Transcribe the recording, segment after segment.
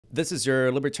This is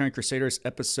your Libertarian Crusaders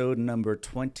episode number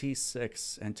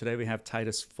 26. And today we have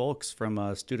Titus Folks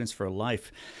from Students for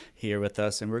Life here with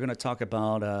us. And we're going to talk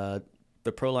about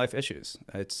the pro-life issues.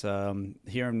 It's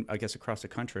here, I guess, across the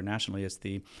country, nationally, it's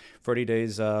the 40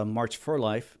 Days March for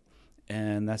Life.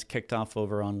 And that's kicked off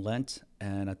over on Lent.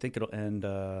 And I think it'll end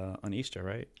on Easter,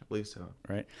 right? I believe so.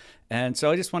 Right. And so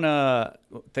I just want to,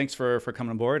 thanks for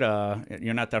coming aboard.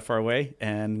 You're not that far away.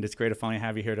 And it's great to finally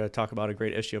have you here to talk about a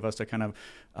great issue of us that kind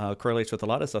of correlates with a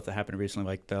lot of stuff that happened recently,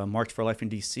 like the March for Life in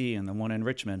D.C. and the one in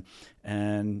Richmond.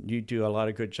 And you do a lot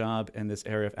of good job in this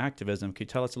area of activism. Can you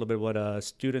tell us a little bit what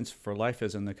Students for Life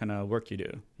is and the kind of work you do?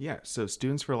 Yeah, so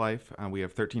Students for Life, we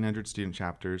have 1,300 student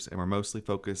chapters, and we're mostly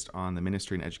focused on the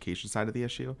ministry and education side of the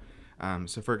issue.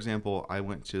 So, for example, I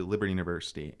went to Liberty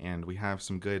University, and we have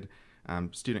some good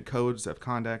student codes of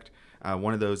conduct.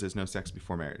 One of those is no sex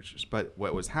before marriage. But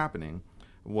what was happening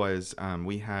was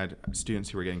we had students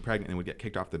who were getting pregnant and would get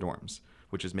kicked off the dorms,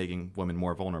 which is making women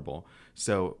more vulnerable.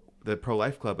 So the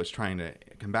Pro-Life Club was trying to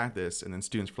combat this, and then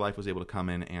Students for Life was able to come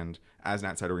in and, as an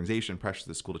outside organization, pressure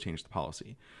the school to change the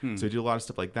policy. So we do a lot of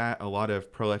stuff like that, a lot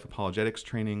of pro-life apologetics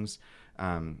trainings,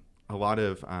 a lot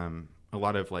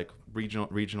of like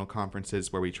regional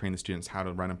conferences where we train the students how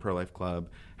to run a pro-life club,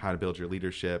 how to build your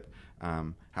leadership,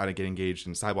 how to get engaged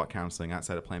in sidewalk counseling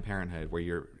outside of Planned Parenthood, where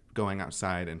you're going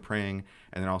outside and praying,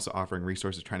 and then also offering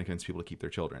resources, trying to convince people to keep their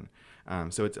children.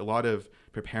 So it's a lot of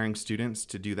preparing students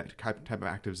to do that type of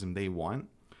activism they want.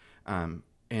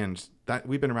 And that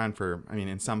we've been around for,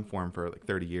 in some form for like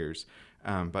 30 years.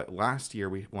 But last year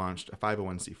we launched a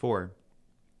 501c4,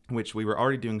 which we were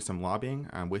already doing some lobbying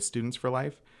with Students for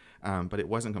Life. But it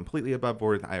wasn't completely above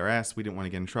board with the IRS. We didn't want to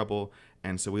get in trouble.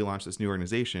 And so we launched this new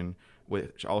organization,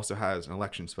 which also has an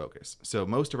elections focus. So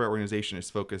most of our organization is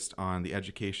focused on the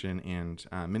education and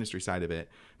ministry side of it,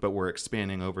 but we're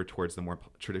expanding over towards the more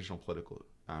traditional political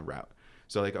route.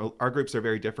 So like our groups are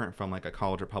very different from like a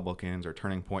College Republicans or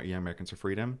Turning Point, Young Americans for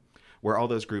Freedom, where all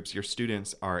those groups, your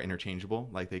students are interchangeable.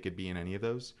 Like they could be in any of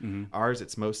those. Mm-hmm. Ours,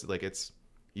 it's mostly like it's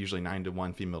usually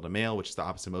 9-to-1 female to male, which is the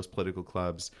opposite of most political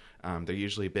clubs. They're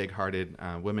usually big-hearted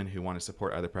women who want to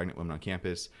support other pregnant women on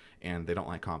campus, and they don't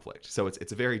like conflict. So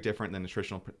it's very different than a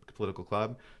traditional political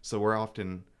club. So we're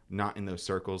often not in those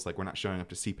circles. Like we're not showing up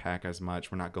to CPAC as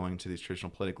much. We're not going to these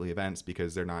traditional political events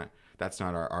because that's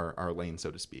not our lane,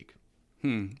 so to speak. A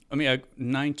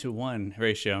 9-to-1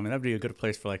 ratio. That'd be a good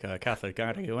place for like a Catholic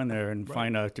guy to go in there and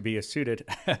find out to be suited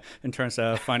in terms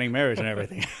of finding marriage and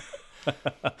everything.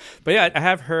 But yeah, I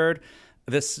have heard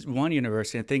this one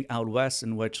university, I think out west,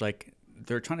 in which like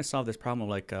they're trying to solve this problem.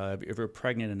 Like if you're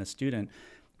pregnant and a student,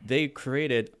 they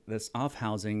created this off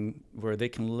housing where they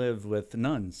can live with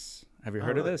nuns. Have you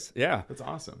heard of this? Yeah, that's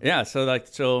awesome. Yeah, so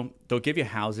they'll give you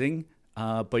housing,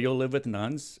 but you'll live with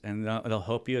nuns, and they'll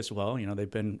help you as well.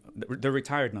 They're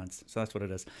retired nuns, so that's what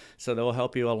it is. So they'll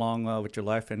help you along with your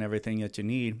life and everything that you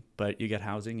need, but you get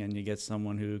housing and you get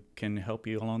someone who can help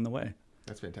you along the way.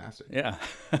 That's fantastic. Yeah.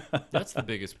 That's the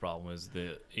biggest problem is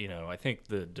I think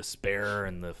the despair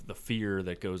and the fear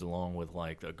that goes along with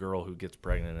like a girl who gets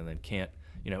pregnant and then can't,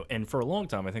 and for a long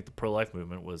time, I think the pro-life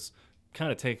movement was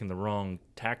kind of taking the wrong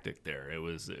tactic there. It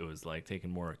was like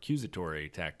taking more accusatory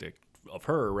tactic of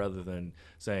her rather than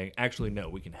saying, actually, no,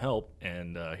 we can help.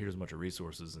 And here's a bunch of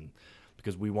resources. And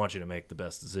because we want you to make the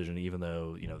best decision, even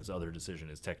though, this other decision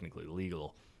is technically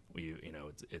legal.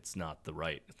 It's not the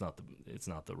right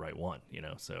one,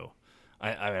 so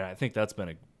I think that's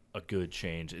been a good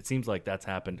change. It seems like that's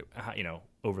happened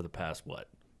over the past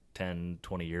 10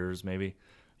 20 years maybe.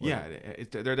 Yeah,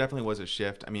 there definitely was a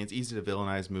shift. It's easy to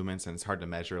villainize movements, and it's hard to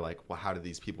measure like, well, how do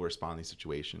these people respond in these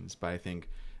situations? But I think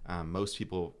most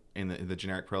people in the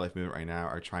generic pro-life movement right now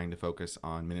are trying to focus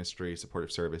on ministry,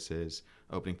 supportive services,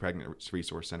 opening pregnant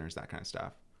resource centers, that kind of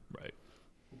stuff.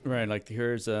 Right, like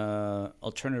here's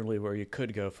alternatively where you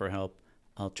could go for help.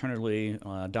 Alternatively,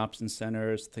 adoption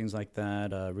centers, things like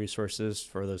that, resources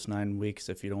for those 9 weeks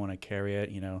if you don't want to carry it,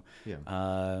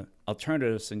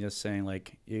 alternatives, and just saying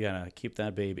like, you got to keep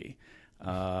that baby.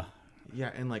 Yeah,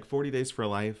 and like 40 Days for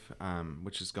Life,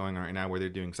 which is going on right now, where they're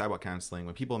doing sidewalk counseling.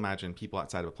 When people imagine people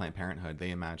outside of a Planned Parenthood,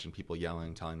 they imagine people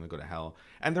yelling, telling them to go to hell.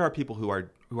 And there are people who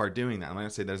are doing that. I'm not going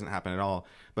to say that doesn't happen at all.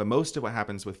 But most of what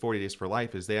happens with 40 Days for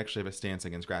Life is they actually have a stance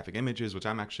against graphic images, which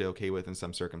I'm actually okay with in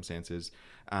some circumstances.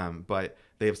 But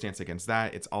they have a stance against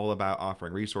that. It's all about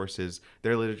offering resources.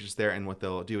 They're literally just there, and what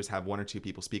they'll do is have 1 or 2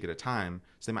 people speak at a time.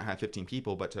 So they might have 15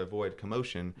 people, but to avoid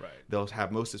commotion, they'll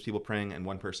have most of those people praying and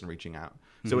one person reaching out.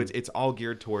 So it's all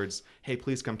geared towards, hey,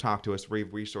 please come talk to us. We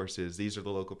have resources. These are the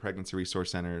local pregnancy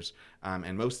resource centers.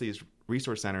 And most of these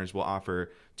resource centers will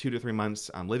offer 2 to 3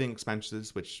 months living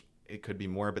expenses, which it could be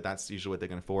more, but that's usually what they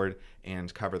can afford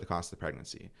and cover the cost of the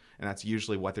pregnancy. And that's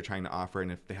usually what they're trying to offer.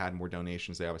 And if they had more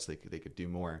donations, they could do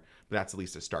more, but that's at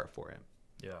least a start for it.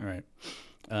 Yeah. Right.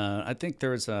 I think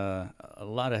there's a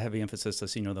lot of heavy emphasis,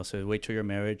 as you know, they'll say wait till your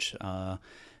marriage,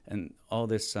 and all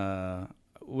this,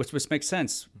 which makes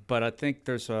sense. But I think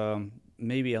there's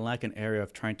maybe a lack in area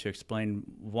of trying to explain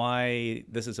why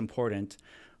this is important,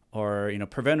 or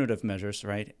preventative measures,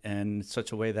 right, in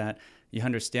such a way that you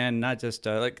understand not just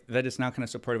like that is now kind of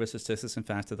supported with statistics and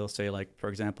facts that they'll say, like, for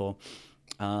example,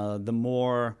 the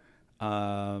more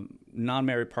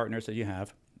non-married partners that you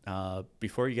have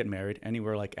before you get married,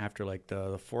 anywhere like after like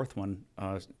the fourth one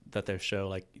that they show,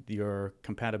 like your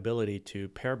compatibility to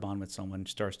pair bond with someone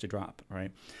starts to drop,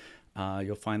 right?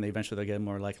 You'll find that eventually they'll get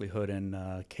more likelihood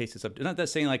in cases of, not that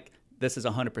saying like this is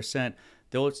 100%,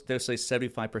 they'll say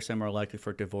 75% more likely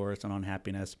for divorce and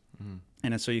unhappiness. Mm-hmm.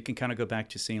 And so you can kind of go back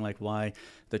to seeing like why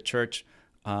the church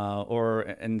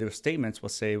and their statements will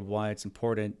say why it's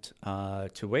important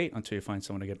to wait until you find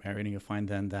someone to get married, and you'll find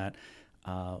then that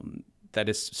that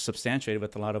is substantiated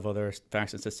with a lot of other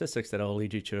facts and statistics that will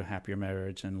lead you to a happier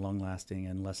marriage and long-lasting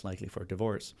and less likely for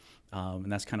divorce.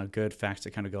 And that's kind of good facts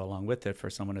to kind of go along with it for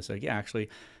someone to say, yeah, actually,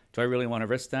 do I really want to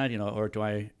risk that? Or do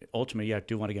I ultimately, I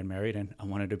do want to get married and I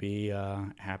want it to be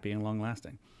happy and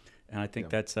long-lasting. And I think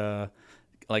that's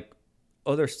like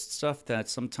other stuff that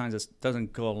sometimes it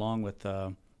doesn't go along with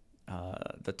the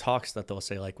talks that they'll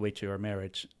say, like, wait till your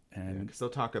marriage. And because they'll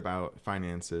talk about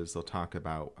finances, they'll talk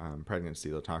about pregnancy,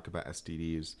 they'll talk about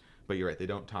STDs, but you're right, they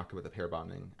don't talk about the pair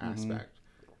bonding aspect.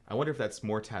 I wonder if that's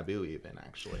more taboo even,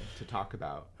 actually, to talk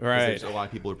about. Right. There's a lot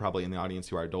of people who are probably in the audience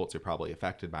who are adults who are probably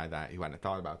affected by that, who hadn't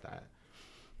thought about that.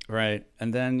 Right.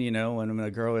 And then, when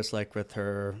a girl is like with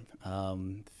her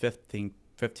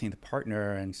 15th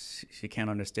partner and she can't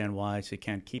understand why she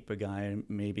can't keep a guy,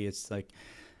 maybe it's like,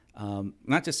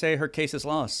 not to say her case is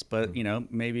lost, but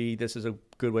maybe this is a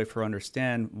good way for her to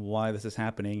understand why this is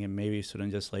happening, and maybe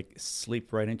shouldn't just like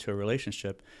sleep right into a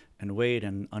relationship and wait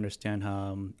and understand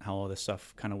how all this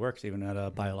stuff kind of works, even at a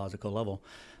biological level,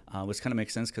 which kind of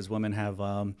makes sense because women have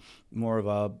more of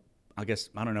a, I guess,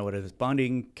 I don't know what it is,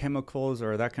 bonding chemicals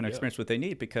or that kind of experience what they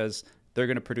need, because they're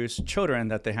going to produce children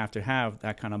that they have to have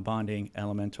that kind of bonding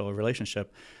elemental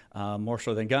relationship, more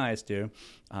so than guys do.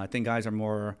 I think guys are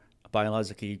more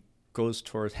biologically goes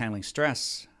towards handling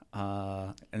stress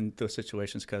in those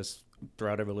situations, because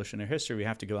throughout evolutionary history we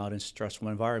have to go out in stressful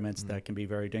environments that can be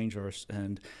very dangerous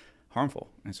and harmful,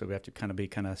 and so we have to kind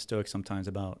of stoic sometimes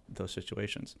about those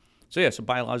situations. So so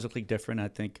biologically different. I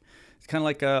think it's kind of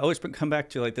like always come back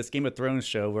to like this Game of Thrones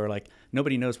show where like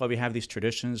nobody knows why we have these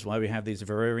traditions, why we have these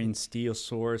Valyrian steel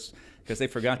swords, because they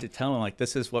forgot to tell them like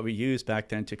this is what we used back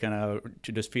then to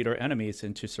to defeat our enemies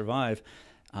and to survive.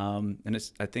 And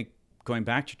I think going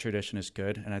back to tradition is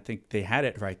good, and I think they had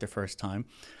it right the first time.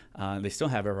 They still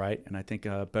have it right, and I think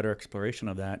a better exploration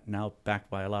of that, now backed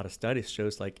by a lot of studies,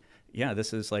 shows like, yeah,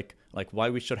 this is like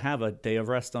why we should have a day of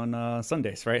rest on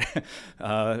Sundays, right?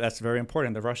 That's very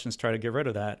important. The Russians tried to get rid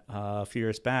of that a few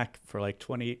years back for like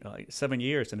 7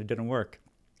 years, and it didn't work.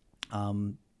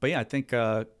 But yeah, I think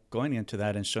going into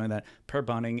that and showing that pair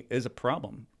bonding is a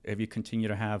problem if you continue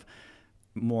to have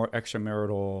more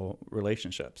extramarital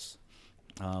relationships.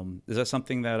 Is that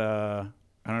something that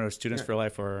I don't know, Students for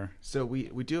Life or? So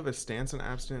we do have a stance on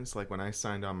abstinence. Like when I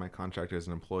signed on my contract as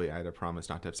an employee, I had a promise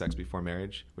not to have sex before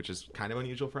marriage, which is kind of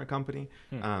unusual for a company.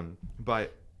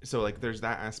 But so like there's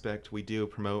that aspect. We do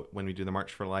promote when we do the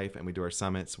March for Life and we do our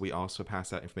summits. We also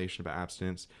pass out information about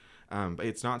abstinence. But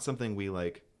it's not something we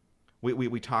like.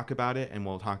 We talk about it, and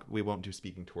we won't do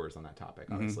speaking tours on that topic,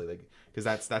 honestly,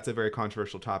 because that's a very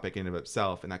controversial topic in and of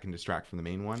itself, and that can distract from the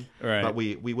main one. Right. But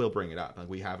we will bring it up. Like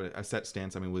we have a set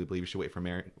stance. I mean, we believe you should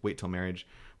wait till marriage.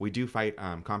 We do fight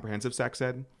comprehensive sex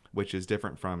ed, which is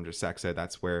different from just sex ed.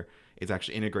 That's where it's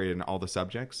actually integrated in all the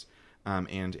subjects.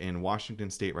 And in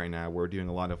Washington State right now, we're doing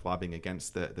a lot of lobbying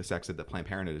against the sex ed that Planned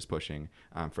Parenthood is pushing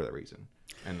for that reason,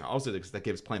 and also that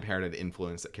gives Planned Parenthood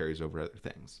influence that carries over other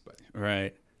things. But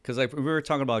right. Because like we were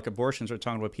talking about like abortions, we're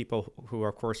talking about people who are,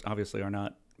 of course, obviously are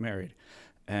not married,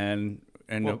 and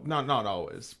well, not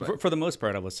always, but for the most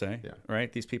part, I would say, yeah.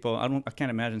 Right? These people, I can't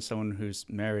imagine someone who's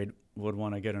married would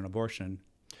want to get an abortion.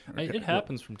 It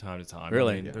happens from time to time.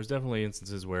 Really? I mean, there's definitely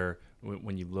instances where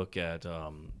when you look at,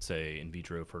 say, in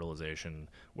vitro fertilization,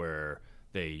 where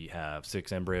they have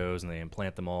 6 embryos and they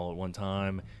implant them all at one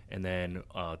time, and then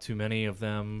too many of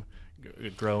them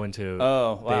grow into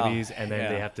babies, and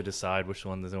then they have to decide which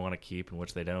one they want to keep and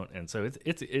which they don't, and so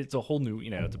it's a whole new,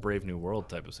 it's a brave new world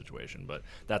type of situation. But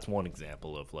that's one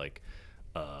example of like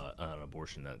an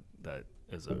abortion that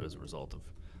is a result of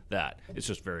that. It's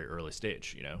just very early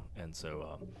stage, and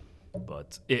so.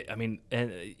 But and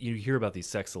you hear about these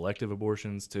sex selective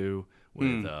abortions too,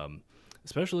 with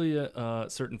especially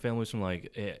certain families from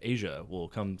like Asia will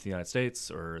come to the United States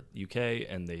or UK,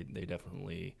 and they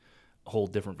definitely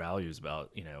hold different values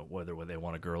about whether they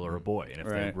want a girl or a boy, and if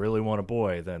they really want a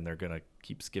boy, then they're gonna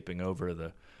keep skipping over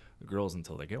the girls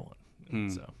until they get one.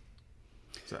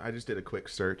 So I just did a quick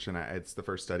search, and it's the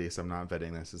first study, so I'm not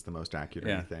vetting this as the most accurate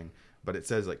or anything. But it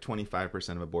says like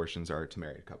 25% of abortions are to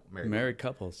married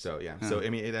couples. So so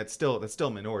I mean that's still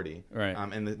minority. Right.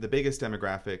 And the biggest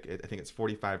demographic, I think it's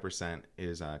 45%,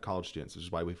 is college students, which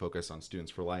is why we focus on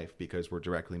Students for Life, because we're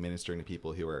directly ministering to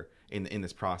people who are in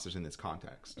this process, in this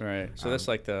context. Right. So that's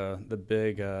like the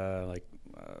big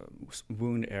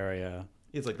wound area.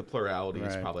 It's like the plurality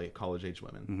is probably college age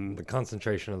women. Mm-hmm. The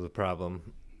concentration of the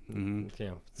problem.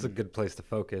 Mm-hmm. It's a good place to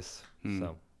focus.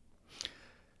 So.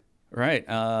 Right.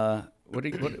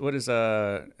 What is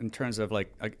in terms of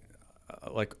like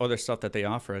other stuff that they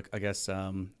offer? I guess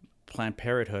Planned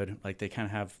Parenthood, like they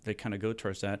kind of go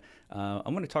towards that.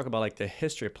 I'm going to talk about like the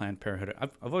history of Planned Parenthood.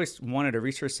 I've always wanted to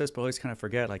research this, but always kind of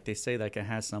forget. Like they say like it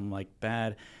has some like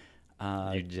bad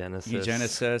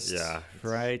eugenicists. Yeah.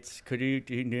 Right. Do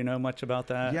you know much about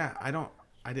that? Yeah, I don't.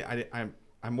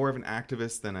 I'm more of an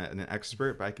activist than an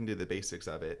expert, but I can do the basics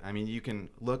of it. I mean, you can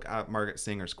look up Margaret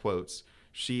Sanger's quotes.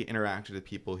 She interacted with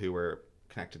people who were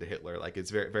connected to Hitler. Like it's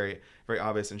very, very, very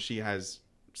obvious. And she has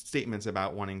statements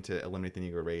about wanting to eliminate the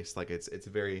Negro race. Like it's a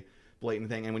very blatant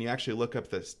thing. And when you actually look up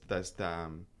the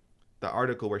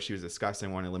article where she was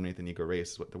discussing wanting to eliminate the Negro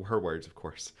race, her words, of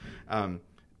course,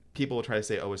 people will try to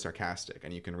say, oh, it's sarcastic.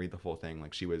 And you can read the full thing.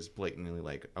 Like she was blatantly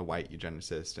like a white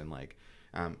eugenicist. And like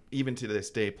even to this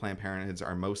day, Planned Parenthoods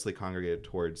are mostly congregated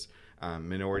towards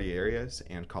minority areas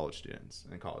and college students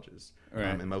and colleges. Right.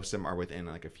 And most of them are within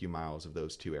like a few miles of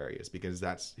those two areas, because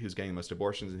that's who's getting the most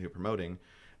abortions and who promoting.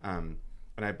 And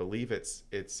I believe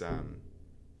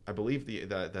I believe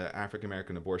the African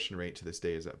American abortion rate to this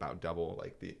day is about double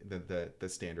like the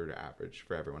standard or average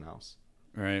for everyone else.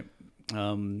 Right.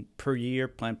 Per year,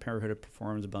 Planned Parenthood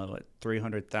performs about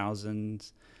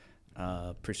 300,000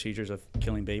 procedures of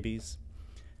killing babies.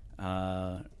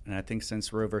 And I think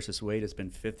since Roe versus Wade, it's been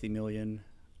 50 million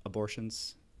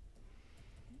abortions.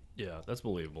 Yeah, that's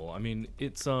believable. I mean,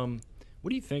 it's what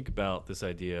do you think about this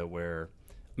idea where,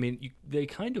 I mean, they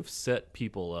kind of set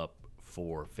people up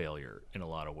for failure in a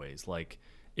lot of ways. Like,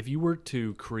 if you were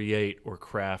to create or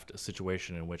craft a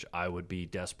situation in which I would be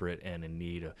desperate and in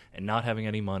need of, and not having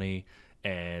any money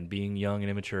and being young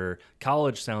and immature,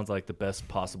 college sounds like the best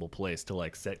possible place to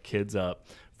like set kids up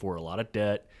for a lot of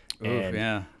debt.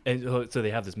 And so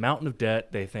they have this mountain of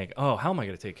debt. They think, oh, how am I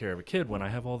going to take care of a kid when I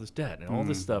have all this debt and all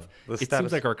this stuff? It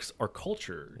seems like our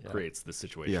culture creates this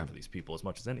situation for these people as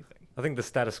much as anything. I think the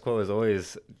status quo has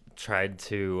always tried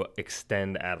to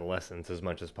extend adolescence as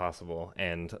much as possible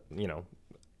and,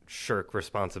 shirk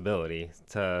responsibility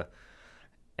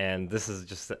and this is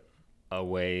just a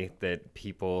way that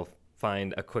people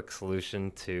find a quick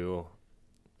solution to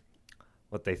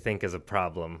what they think is a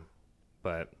problem,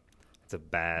 but it's a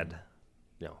bad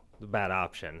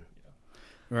option.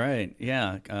 Right.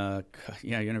 Yeah.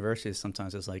 Universities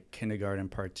sometimes it's like kindergarten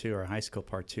part 2 or high school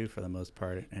part 2 for the most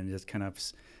part, and it just kind of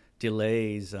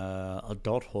delays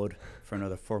adulthood for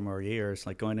another 4 more years.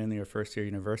 Like going into your first year of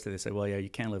university, they say, well, yeah, you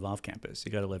can't live off campus.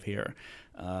 You got to live here.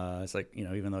 It's like,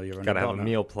 even though you're an adult, got to have a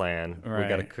meal plan. Right. We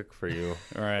got to cook for you.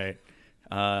 Right.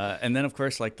 And then, of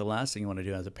course, like the last thing you want to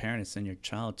do as a parent is send your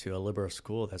child to a liberal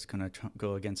school that's going to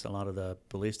go against a lot of the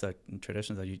beliefs and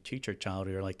traditions that you teach your child.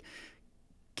 You're like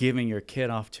giving your kid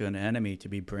off to an enemy to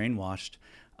be brainwashed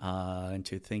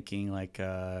into thinking like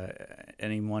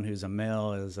anyone who's a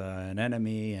male is an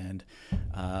enemy, and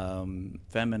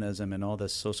feminism and all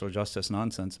this social justice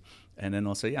nonsense. And then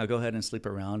also, go ahead and sleep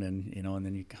around, and and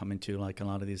then you come into like a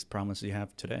lot of these problems you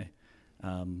have today.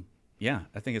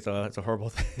 I think it's a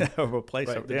horrible horrible place.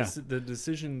 Right. The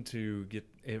decision to get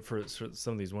for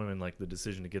some of these women, like the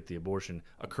decision to get the abortion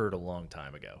occurred a long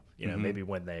time ago. Maybe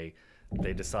when they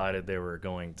decided they were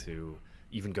going to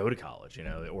even go to college,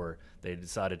 or they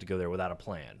decided to go there without a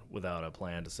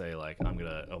plan to say like, I'm going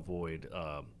to avoid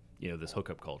this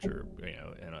hookup culture,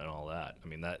 and all that. I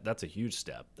mean, that's a huge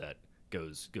step that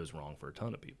goes wrong for a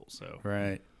ton of people. So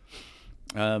right.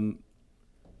 One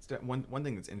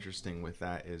thing that's interesting with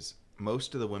that is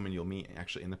most of the women you'll meet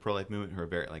actually in the pro-life movement who are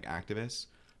very like activists,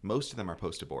 most of them are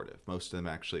post-abortive. Most of them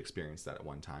actually experienced that at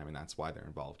one time, and that's why they're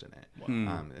involved in it.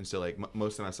 Wow. And so like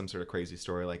most of them have some sort of crazy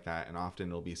story like that, and often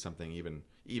it'll be something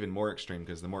even more extreme,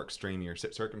 because the more extreme your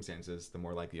circumstances, the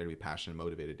more likely you're to be passionate and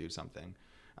motivated to do something.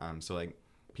 So like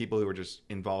people who were just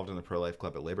involved in the pro-life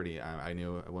club at Liberty. I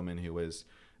knew a woman who was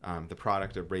the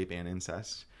product of rape and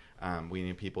incest. We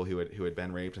knew people who had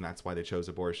been raped, and that's why they chose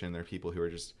abortion. There are people who are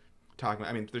just talking.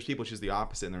 I mean, there's people who choose the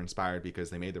opposite, and they're inspired because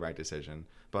they made the right decision.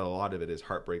 But a lot of it is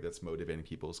heartbreak that's motivating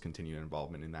people's continued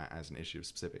involvement in that as an issue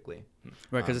specifically.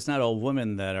 Right, because it's not all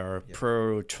women that are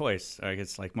pro-choice. Like,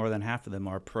 it's like more than half of them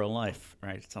are pro-life,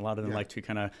 right? It's a lot of them like to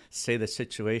kind of say the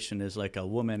situation is like a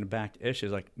woman-backed issue.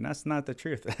 It's like, that's not the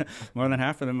truth. More than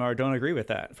half of them don't agree with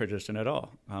that position at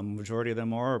all. Majority of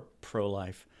them are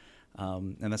pro-life.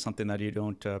 And that's something that you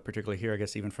don't particularly hear, I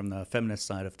guess, even from the feminist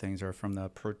side of things or from the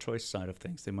pro-choice side of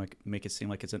things. They might make it seem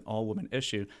like it's an all-woman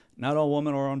issue. Not all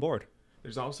women are on board.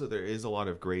 There is a lot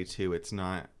of gray too. It's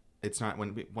not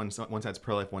when one side's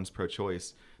pro-life, one's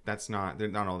pro-choice. Not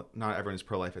everyone is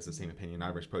pro-life has the same opinion. Not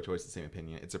everyone's pro-choice has the same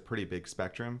opinion. It's a pretty big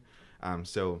spectrum.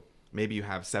 So maybe you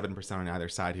have 7% on either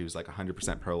side who's like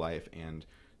 100% pro-life, and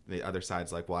the other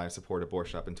side's like, well, I support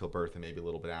abortion up until birth and maybe a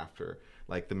little bit after.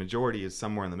 Like, the majority is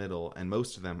somewhere in the middle, and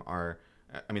most of them are,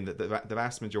 I mean, the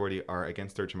vast majority are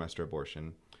against third trimester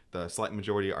abortion. The slight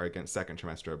majority are against second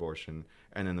trimester abortion,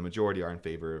 and then the majority are in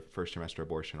favor of first trimester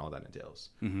abortion, all that entails.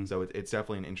 Mm-hmm. So it's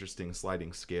definitely an interesting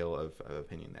sliding scale of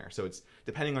opinion there. So it's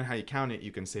depending on how you count it,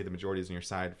 you can say the majority is on your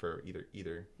side for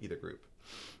either group.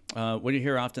 What you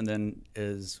hear often then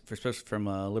is, especially from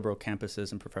liberal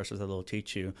campuses and professors that will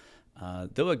teach you,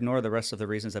 they'll ignore the rest of the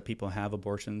reasons that people have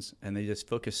abortions, and they just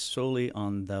focus solely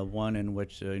on the one in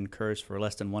which occurs for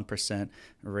less than 1%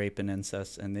 rape and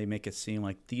incest, and they make it seem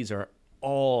like these are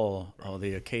all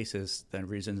the cases, the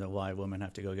reasons of why women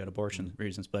have to go get abortion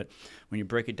reasons. But when you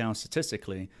break it down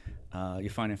statistically, you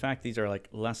find, in fact, these are like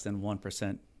less than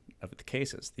 1% of the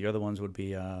cases. The other ones would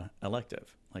be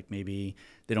elective, like maybe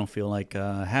they don't feel like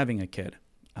having a kid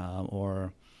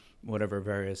or whatever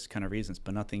various kind of reasons,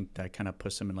 but nothing that kind of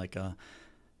puts them in like a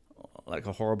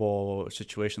horrible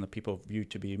situation that people view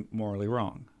to be morally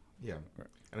wrong. Yeah,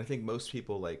 and I think most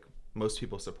people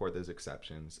support those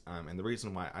exceptions. And the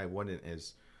reason why I wouldn't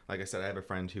is, like I said, I have a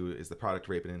friend who is the product of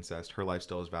rape and incest. Her life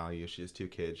still has value. She has 2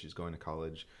 kids. She's going to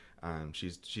college.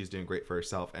 She's doing great for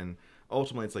herself. And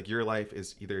ultimately, it's like, your life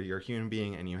is either you're a human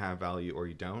being and you have value, or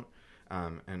you don't.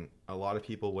 And a lot of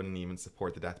people wouldn't even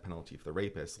support the death penalty for the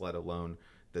rapist, let alone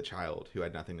the child who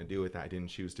had nothing to do with that, didn't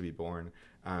choose to be born.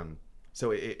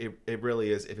 So it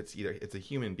really is, if it's a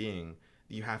human being,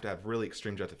 you have to have really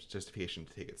extreme justification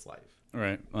to take its life.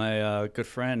 Right. My good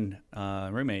friend,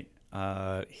 roommate,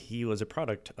 he was a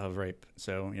product of rape.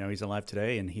 So, he's alive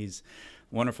today, and he's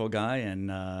a wonderful guy. And,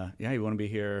 he wouldn't be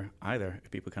here either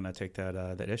if people kind of take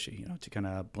that issue, to kind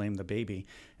of blame the baby.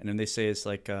 And then they say it's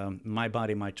like, my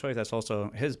body, my choice. That's also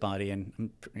his body.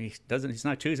 And he's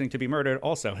not choosing to be murdered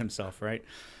also himself, right?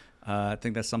 I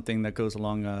think that's something that goes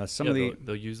along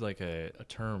they'll use like a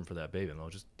term for that baby, and they'll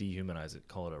just dehumanize it,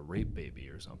 call it a rape baby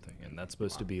or something. And that's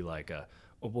supposed to be like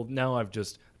well, now I've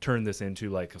just turned this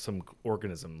into like some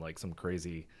organism, like some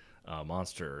crazy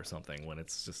monster or something, when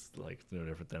it's just like no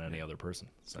different than any other person.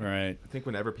 So. Right. I think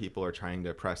whenever people are trying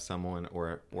to oppress someone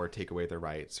or take away their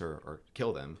rights or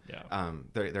kill them,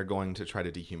 they're going to try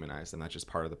to dehumanize them. That's just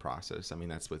part of the process. I mean,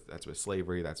 that's with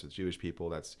slavery, that's with Jewish people,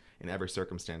 that's in every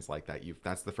circumstance like that.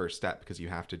 That's the first step, because you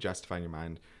have to justify in your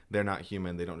mind they're not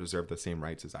human, they don't deserve the same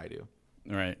rights as I do.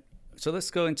 Right. So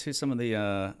let's go into some of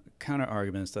the counter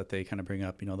arguments that they kind of bring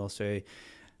up. They'll say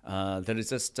that it's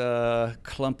just a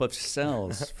clump of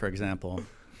cells, for example.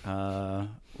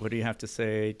 What do you have to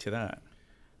say to that?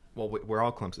 Well, we're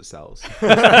all clumps of cells.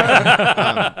 But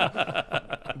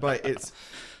it's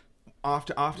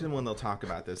often when they'll talk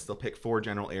about this, they'll pick 4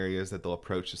 general areas that they'll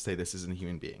approach to say this isn't a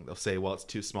human being. They'll say, well, it's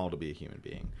too small to be a human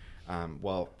being.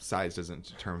 Well, size doesn't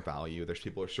determine value. There's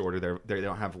people who are shorter. They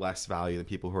don't have less value than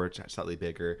people who are slightly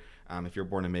bigger. If you're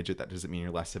born a midget, that doesn't mean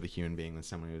you're less of a human being than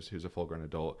someone who's a full-grown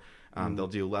adult. They'll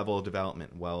do level of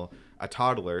development. Well, a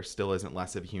toddler still isn't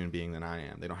less of a human being than I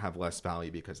am. They don't have less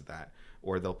value because of that.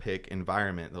 Or they'll pick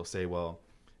environment. They'll say, well,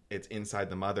 it's inside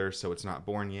the mother, so it's not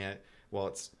born yet.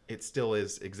 Well, it still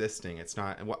is existing. It's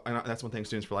not. And that's one thing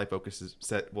Students for Life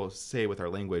will say with our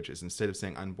language is, instead of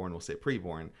saying unborn, we'll say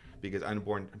preborn, because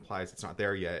unborn implies it's not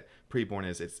there yet. Preborn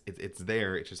is it's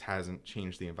there. It just hasn't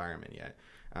changed the environment yet.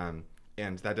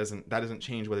 And that doesn't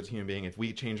change whether it's a human being. If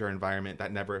we change our environment,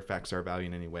 that never affects our value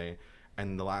in any way.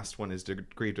 And the last one is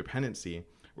degree of dependency,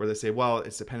 where they say, well,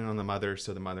 it's dependent on the mother,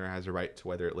 so the mother has a right to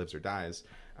whether it lives or dies.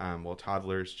 Well,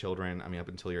 toddlers, children, up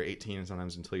until you're 18 and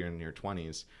sometimes until you're in your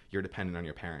 20s, you're dependent on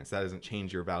your parents. That doesn't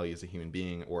change your value as a human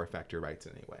being or affect your rights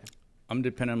in any way. I'm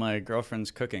dependent on my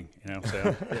girlfriend's cooking,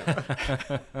 so.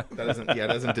 That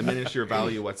doesn't diminish your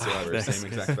value whatsoever. Same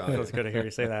exact value. It's good to hear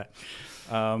you say that.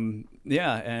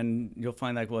 And you'll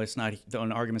find like, well, it's not,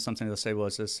 an argument sometimes they'll say, well,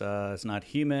 it's not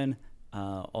human,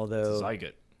 although. It's a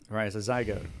zygote. Right, it's a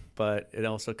zygote, but it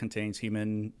also contains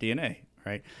human DNA,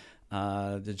 right?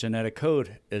 The genetic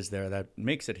code is there that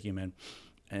makes it human.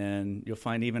 And you'll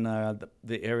find even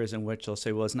the areas in which they'll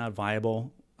say, well, it's not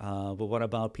viable, but what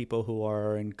about people who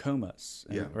are in comas,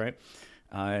 right?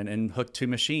 And hooked to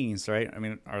machines, right? I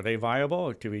mean, are they viable,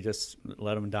 or do we just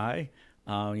let them die?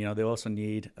 They also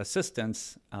need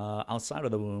assistance outside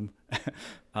of the womb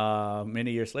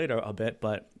many years later, a bit,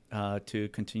 but to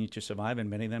continue to survive, and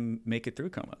many of them make it through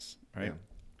comas, right? Yeah.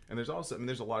 And there's also,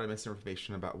 there's a lot of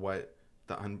misinformation about what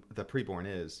the preborn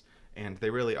is, and they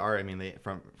really are. I mean,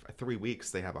 from 3 weeks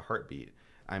they have a heartbeat.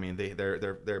 I mean,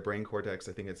 their brain cortex,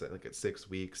 I think it's at 6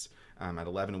 weeks. At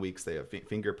 11 weeks, they have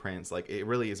fingerprints. Like, it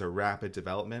really is a rapid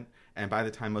development. And by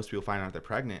the time most people find out they're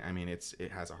pregnant, I mean,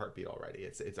 it has a heartbeat already.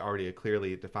 It's already a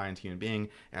clearly defined human being.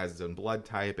 It has its own blood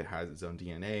type. It has its own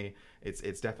DNA.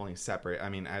 It's definitely separate. I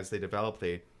mean, as they develop,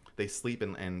 they sleep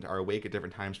and are awake at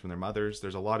different times from their mothers.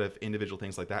 There's a lot of individual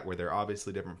things like that where they're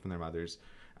obviously different from their mothers.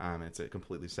 It's a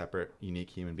completely separate, unique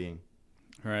human being.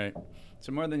 Right.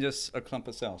 So more than just a clump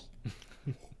of cells.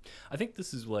 I think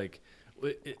this is like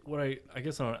I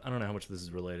guess I don't know how much this is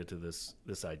related to this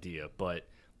idea, but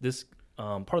this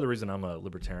part of the reason I'm a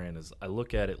libertarian is I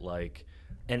look at it like,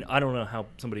 and I don't know how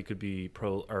somebody could be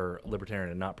pro or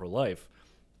libertarian and not pro-life,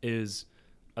 is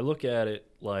I look at it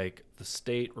like the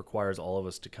state requires all of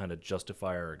us to kind of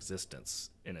justify our existence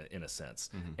in a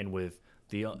sense. Mm-hmm. And with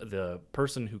the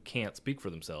person who can't speak for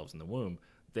themselves in the womb,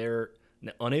 they're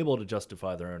unable to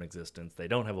justify their own existence. They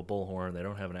don't have a bullhorn. They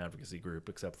don't have an advocacy group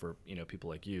except for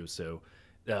people like you. So,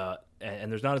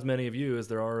 and there's not as many of you as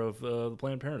there are of the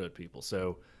Planned Parenthood people.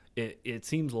 So it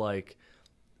seems like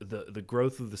the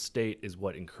growth of the state is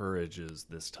what encourages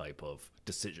this type of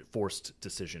forced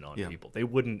decision on people. They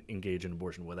wouldn't engage in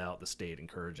abortion without the state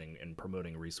encouraging and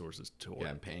promoting resources toward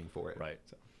and paying for it. Right.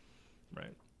 So.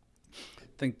 Right. I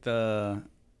think an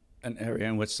area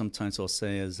in which sometimes we'll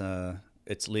say is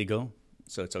it's legal,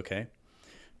 so it's okay.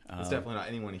 It's definitely not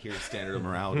anyone here's standard of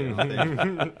morality, I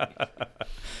don't think.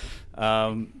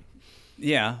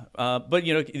 But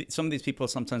some of these people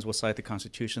sometimes will cite the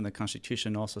Constitution. The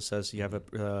Constitution also says you have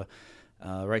a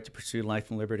right to pursue life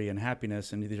and liberty and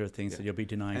happiness, and these are things that you'll be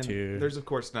denied and to. There's of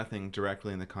course nothing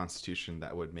directly in the Constitution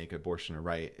that would make abortion a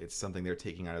right. It's something they're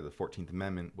taking out of the 14th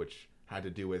Amendment, which had to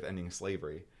do with ending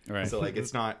slavery. Right. So like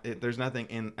it's not. There's nothing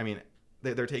in. I mean,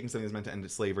 they're taking something that's meant to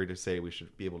end slavery to say we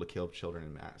should be able to kill children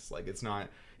in mass. Like it's not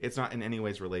in any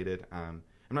ways related. I'm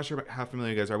not sure how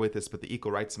familiar you guys are with this, but the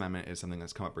Equal Rights Amendment is something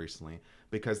that's come up recently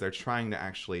because they're trying to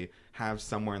actually have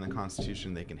somewhere in the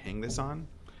Constitution they can hang this on.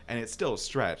 And it's still a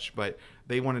stretch, but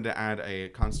they wanted to add a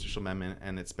constitutional amendment,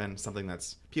 and it's been something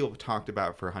that's people have talked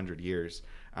about for 100 years.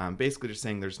 Basically just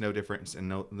saying there's no difference and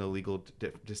no legal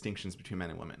distinctions between men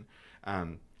and women,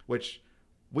 which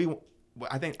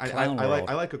I think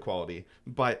I like equality,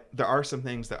 but there are some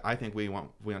things that I think we want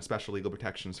special legal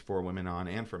protections for women on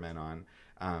and for men on,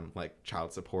 like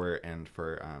child support and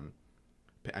for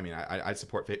I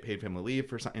support paid family leave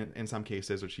for in some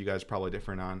cases, which you guys are probably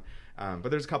different on,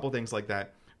 but there's a couple things like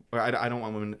that. I don't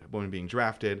want women being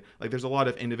drafted. Like there's a lot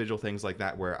of individual things like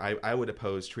that where I would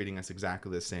oppose treating us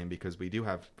exactly the same because we do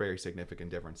have very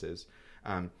significant differences.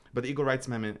 But the Equal Rights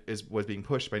Amendment was being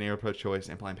pushed by Neighbor Pro-Choice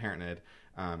and Planned Parenthood.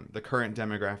 The current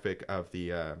demographic of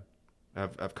the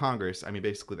of Congress, I mean,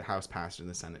 basically the House passed it and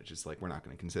the Senate just like, we're not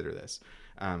going to consider this.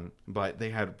 But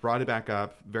they had brought it back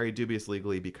up very dubious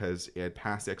legally because it had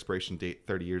passed the expiration date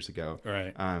 30 years ago.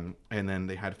 Right. And then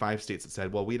they had 5 states that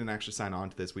said, well, we didn't actually sign on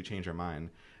to this. We changed our mind.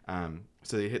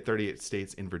 So they hit 38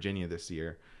 states in Virginia this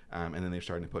year. And then they're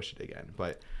starting to push it again.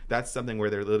 But that's something where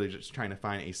they're literally just trying to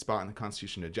find a spot in the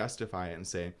Constitution to justify it and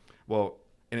say, well,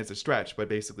 and it's a stretch, but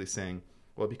basically saying,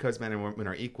 well, because men and women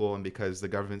are equal and because the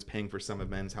government's paying for some of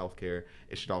men's health care,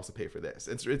 it should also pay for this.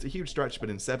 It's a huge stretch, but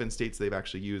in 7 states, they've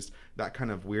actually used that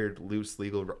kind of weird, loose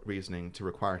legal reasoning to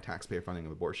require taxpayer funding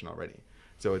of abortion already.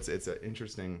 So it's an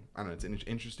interesting, it's an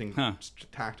interesting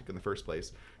tactic in the first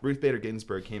place. Ruth Bader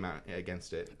Ginsburg came out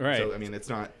against it. Right. So, I mean, it's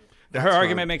not... Her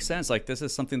argument makes sense. Like this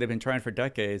is something they've been trying for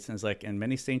decades, and it's like, and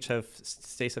many states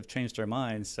have changed their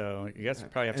minds. So you guys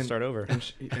probably have to start over.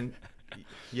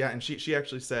 And she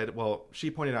actually said, well,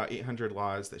 she pointed out 800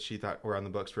 laws that she thought were on the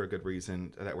books for a good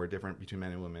reason that were different between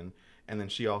men and women. And then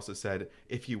she also said,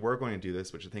 if you were going to do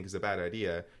this, which I think is a bad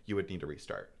idea, you would need to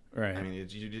restart. Right. I mean,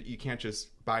 you can't just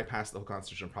bypass the whole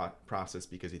constitutional process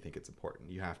because you think it's important.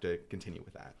 You have to continue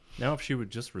with that. Now, if she would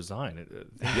just resign,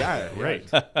 Yeah, great.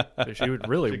 She would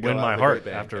really She'd go win out my with a heart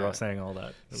great bang, after yeah. saying all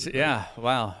that. Yeah,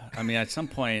 wow. I mean, at some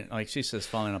point, like, she's just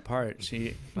falling apart.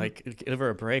 She, like, give her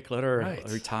a break, let her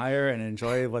Right. retire and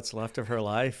enjoy what's left of her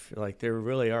life. Like, they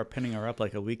really are pinning her up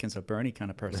like a Weekends at Bernie kind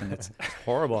of person. It's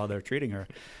horrible how they're treating her.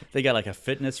 They got like a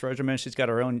fitness regimen. She's got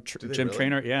her own they gym really?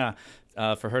 trainer. Yeah.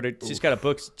 For her to, she's got a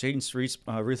book, James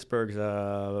Ruthberg's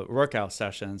workout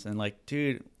sessions. And like,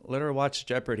 dude, let her watch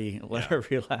Jeopardy. Let her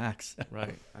relax.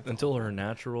 Right. Until her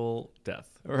natural death.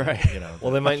 Right. You know,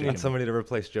 Well, they might she need can- somebody to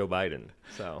replace Joe Biden.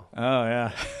 So, Oh,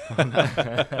 yeah. you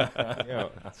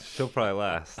know, she'll probably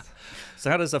last. So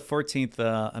how does the 14th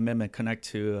Amendment connect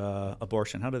to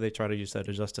abortion? How do they try to use that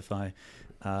to justify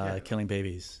killing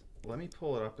babies? Let me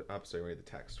pull it up so I read the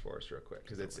text for us real quick,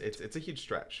 because it's a huge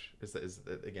stretch. Is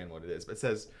again what it is. But it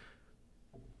says,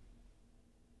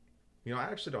 you know, I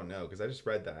actually don't know because I just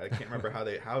read that. I can't remember how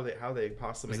they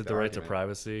possibly. Is make it the that right to argument.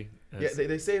 privacy? Yeah,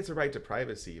 they say it's a right to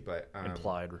privacy, but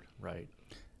Implied right,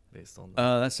 based on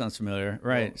that. That sounds familiar.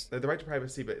 Right. well, the right to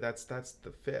privacy, but that's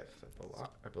the fifth of the law,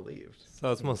 I believe.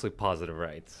 So it's mostly positive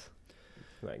rights.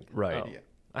 Like, Right. oh, Yeah.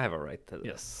 I have a right to this.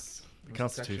 Yes. The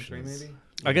Was it Section Constitution 3 is- maybe?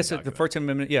 I guess the document. 14th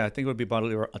Amendment, yeah, I think it would be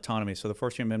bodily autonomy. So the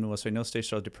 14th Amendment will say no state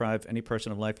shall deprive any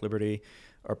person of life, liberty,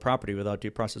 or property without due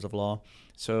process of law.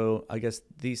 So I guess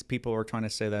these people are trying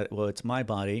to say that, well, it's my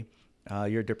body.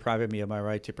 You're depriving me of my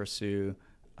right to pursue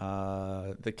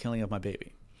the killing of my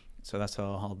baby. So that's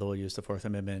how they'll use the Fourth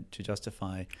Amendment to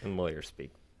justify. And lawyers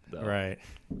speak. Though. Right.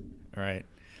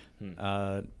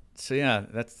 So yeah,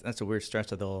 that's a weird stretch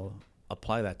that they'll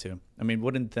apply that to. I mean,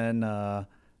 wouldn't then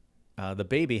the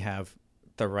baby have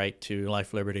the right to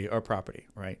life, liberty, or property,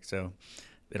 right? So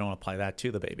they don't apply that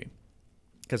to the baby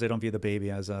because they don't view the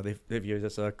baby as they view it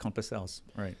as a compass else,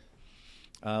 right?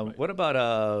 What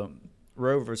about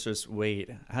Roe versus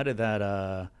Wade? How did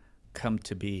that come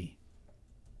to be?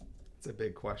 It's a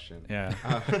big question. Yeah.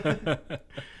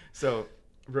 So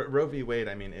Roe v. Wade,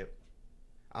 I mean,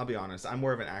 I'll be honest, I'm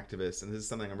more of an activist, and this is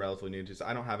something I'm relatively new to, so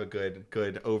I don't have a good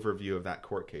overview of that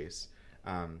court case.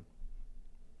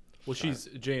 Well, she's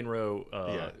Jane Roe.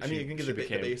 Yeah, I mean, you can give the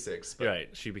basics. But Right.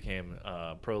 She became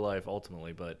pro-life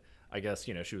ultimately, but I guess,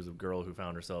 you know, she was a girl who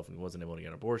found herself and wasn't able to get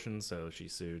an abortion, so she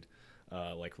sued,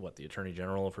 the Attorney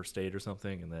General of her state or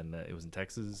something, and then it was in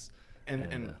Texas.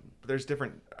 And there's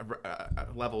different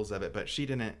levels of it, but she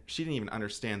didn't even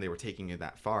understand they were taking it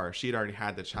that far. She had already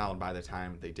had the child by the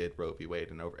time they did Roe v. Wade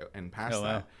and passed Oh,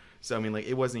 wow. that. So I mean, like,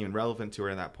 it wasn't even relevant to her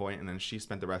at that point. And then she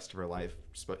spent the rest of her life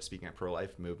speaking at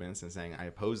pro-life movements and saying, "I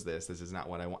oppose this. This is not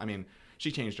what I want." I mean,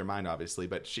 she changed her mind obviously,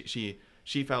 but she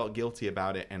felt guilty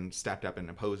about it and stepped up and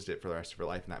opposed it for the rest of her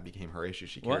life, and that became her issue.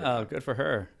 She cared Wow, about. good for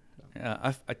her.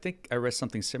 Yeah, I think I read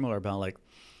something similar about like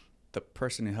the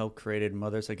person who helped created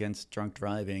Mothers Against Drunk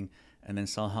Driving and then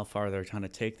saw how far they're trying to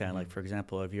take that. Like, for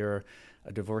example, if you're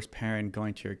a divorced parent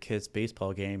going to your kid's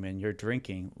baseball game and you're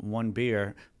drinking one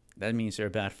beer, that means you're a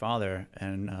bad father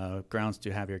and grounds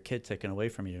to have your kid taken away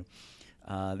from you.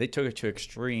 They took it to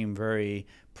extreme, very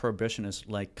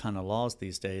prohibitionist-like kind of laws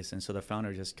these days. And so the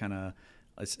founder just kind of,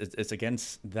 it's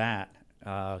against that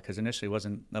because initially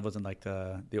that wasn't like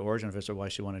the origin of it or why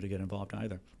she wanted to get involved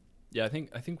either. Yeah, I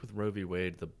think with Roe v.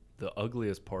 Wade, the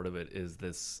ugliest part of it is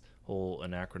this whole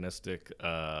anachronistic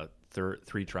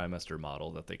 3-trimester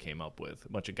model that they came up with. A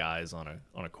bunch of guys on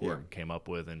a court came up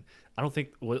with, and I don't think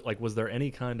was there any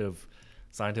kind of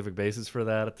scientific basis for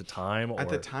that at the time? Or? At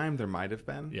the time, there might have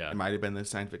been. Yeah. It might have been the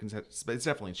scientific consensus, but it's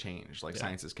definitely changed. Like,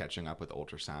 science is catching up with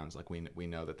ultrasounds. Like, we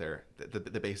know that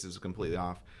the basis is completely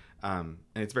off. And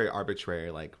it's very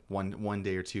arbitrary, like one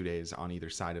day or 2 days on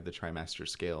either side of the trimester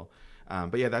scale.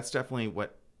 But yeah, that's definitely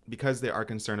because they are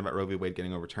concerned about Roe v. Wade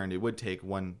getting overturned, it would take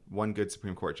one good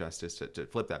Supreme Court justice to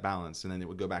flip that balance, and then it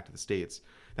would go back to the states.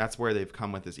 That's where they've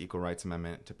come with this Equal Rights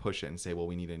Amendment to push it and say, well,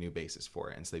 we need a new basis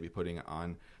for it. And so they'd be putting it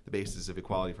on the basis of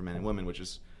equality for men and women, which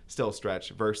is still a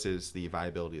stretch, versus the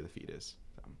viability of the fetus.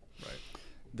 So. Right.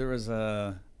 There was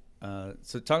so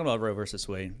talking about Roe versus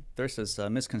Wade, there's this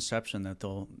misconception that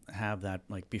they'll have that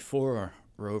like before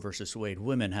Roe versus Wade,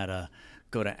 women had to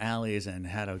go to alleys and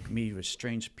had to meet with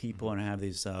strange people and have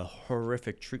these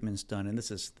horrific treatments done. And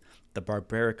this is the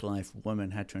barbaric life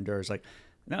women had to endure. It's like,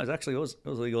 no, it was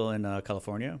legal in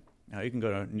California. You can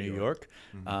go to New York.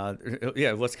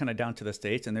 It was kind of down to the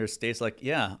states, and there's states like, we're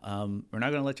not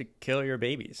going to let you kill your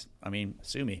babies. I mean,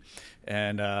 sue me.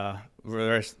 And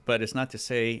but it's not to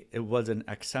say it wasn't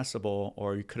accessible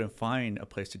or you couldn't find a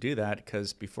place to do that,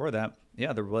 because before that,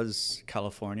 there was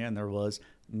California and there was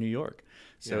New York.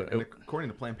 So and according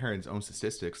to Planned Parenthood's own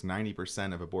statistics,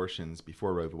 90% of abortions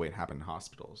before Roe v. Wade happened in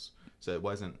hospitals. So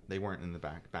they weren't in the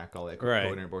back all like right.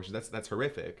 quoting abortions. That's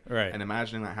horrific. Right. And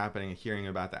imagining that happening and hearing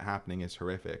about that happening is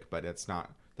horrific, but it's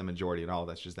not the majority at all.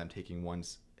 That's just them taking one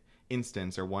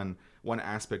instance or one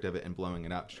aspect of it and blowing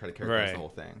it up to try to characterize the whole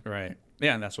thing. Right.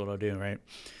 Yeah, and that's what they'll do, right?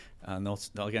 And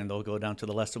they'll go down to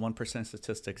the less than 1%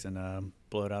 statistics and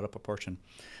blow it out of proportion.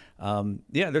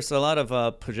 There's a lot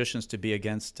of positions to be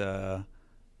against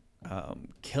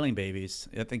killing babies.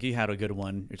 I think you had a good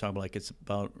one. You're talking about like it's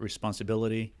about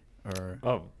responsibility or.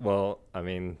 Oh, well, I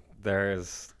mean,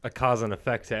 there's a cause and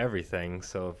effect to everything.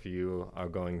 So if you are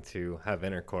going to have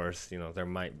intercourse, there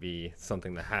might be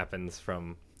something that happens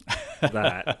from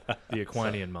that. The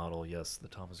Aquinian model, yes, the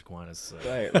Thomas Aquinas.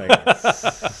 Right. Like,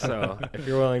 so if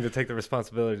you're willing to take the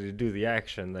responsibility to do the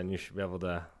action, then you should be able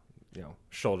to,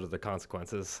 shoulder the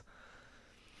consequences.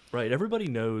 Right. Everybody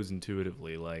knows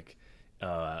intuitively, like,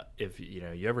 if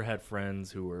you ever had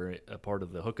friends who were a part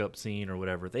of the hookup scene or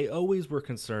whatever, they always were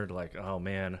concerned, like, oh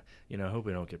man, I hope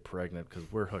we don't get pregnant because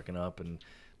we're hooking up and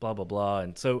blah blah blah.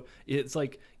 And so it's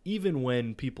like even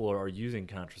when people are using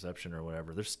contraception or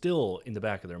whatever, they're still in the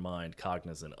back of their mind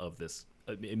cognizant of this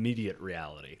immediate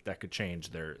reality that could change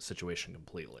their situation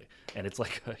completely. And it's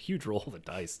like a huge roll of the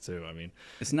dice too. I mean,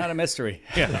 it's not a mystery.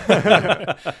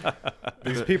 Yeah.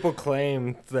 These people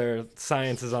claim their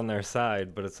science is on their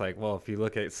side, but it's like, well, if you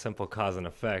look at simple cause and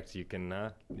effect, you can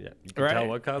tell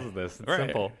what causes this. It's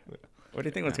simple. What do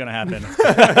you think was going to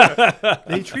happen?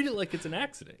 They treat it like it's an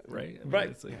accident, right? I mean, right.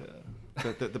 It's like,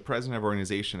 The president of our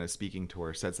organization is speaking to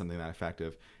her said something to that effect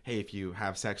of, hey, if you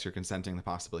have sex, you're consenting to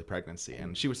possibly pregnancy.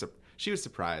 And she was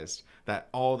surprised that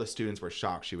all the students were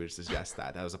shocked she would suggest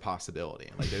that was a possibility.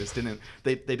 Like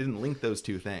they didn't link those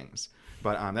two things.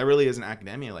 But that really is an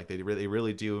academia. Like they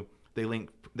really do.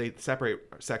 They separate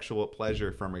sexual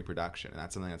pleasure from reproduction, and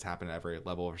that's something that's happened at every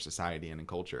level of society and in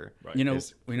culture. Right. We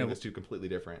know those two completely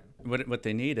different. What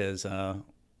they need is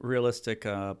realistic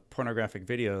pornographic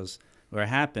videos where it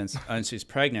happens and she's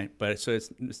pregnant, but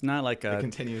it's not like it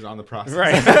continues on the process.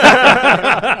 Right.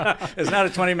 It's not a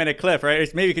 20-minute clip,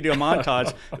 right? Maybe you could do a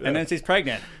montage and then she's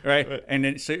pregnant, right? And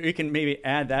then so you can maybe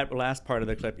add that last part of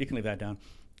the clip. You can leave that down.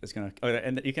 It's gonna,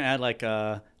 and you can add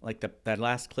that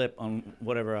last clip on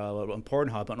whatever on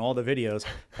Pornhub on all the videos,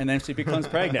 and then she becomes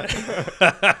pregnant.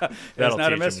 That's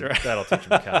not a mystery. That'll teach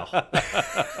him Cal.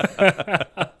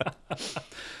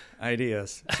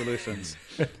 Ideas, solutions.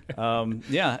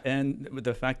 And with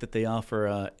the fact that they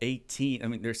offer 18, I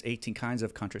mean, there's 18 kinds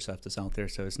of contraceptives out there,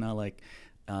 so it's not like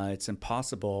it's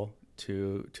impossible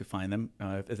to find them.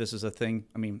 If this is a thing,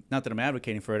 I mean, not that I'm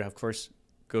advocating for it, of course,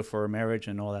 go for a marriage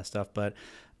and all that stuff, but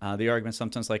the argument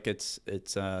sometimes like it's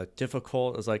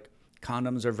difficult. It's like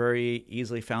condoms are very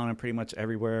easily found in pretty much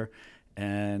everywhere,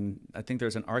 and I think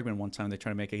there's an argument one time they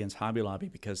tried to make against Hobby Lobby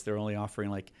because they're only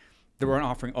offering they weren't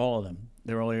offering all of them.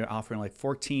 They were only offering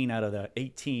 14 out of the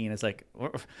 18. It's like,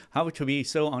 how would you be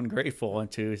so ungrateful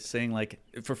into saying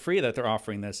for free that they're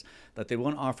offering this, that they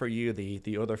won't offer you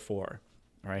the other 4,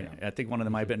 right? Yeah. I think one of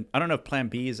them might have been, I don't know if Plan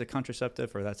B is a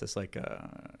contraceptive or that's just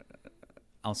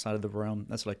outside of the realm.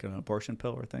 That's like an abortion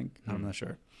pill or thing. I'm not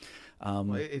sure.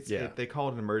 They call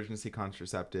it an emergency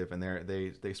contraceptive, and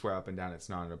they swear up and down it's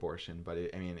not an abortion. But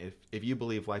if you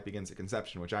believe life begins at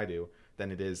conception, which I do,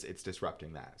 then it's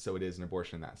disrupting that. So it is an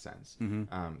abortion in that sense.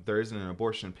 Mm-hmm. There isn't an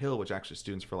abortion pill, which actually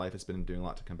Students for Life has been doing a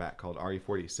lot to combat, called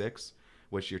RE46,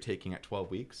 which you're taking at 12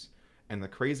 weeks. And the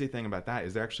crazy thing about that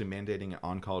is they're actually mandating it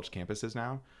on college campuses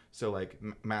now. So like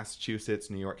Massachusetts,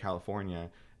 New York, California,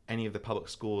 any of the public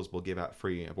schools will give out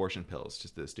free abortion pills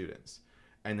just to the students.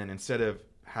 And then instead of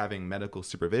having medical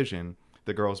supervision,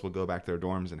 the girls will go back to their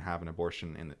dorms and have an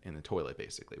abortion in the toilet,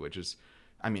 basically, which is,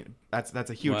 I mean, that's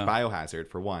a huge biohazard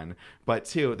for one. But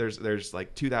two, there's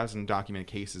like 2,000 documented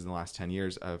cases in the last 10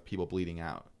 years of people bleeding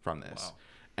out from this. Wow.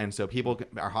 And so people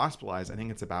are hospitalized. I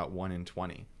think it's about 1 in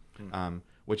 20.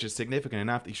 Which is significant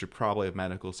enough that you should probably have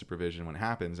medical supervision when it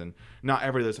happens. And not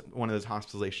every one of those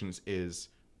hospitalizations is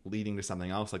leading to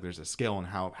something else. Like there's a scale on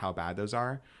how bad those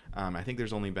are. I think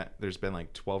there's been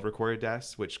like 12 recorded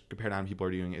deaths, which compared to how many people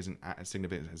are doing isn't as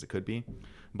significant as it could be.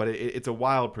 But it's a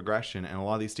wild progression, and a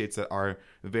lot of these states that are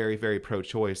very, very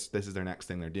pro-choice, this is their next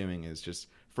thing they're doing is just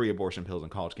free abortion pills on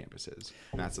college campuses,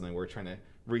 and that's something we're trying to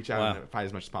reach out and fight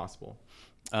as much as possible.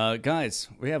 Guys,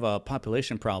 we have a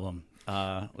population problem.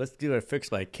 Let's do a fix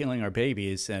by killing our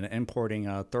babies and importing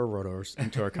thoroughbreders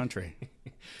into our country.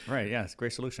 Right? Yeah, it's a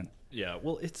great solution. Yeah.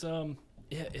 Well, it's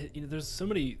there's so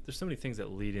many things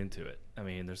that lead into it. I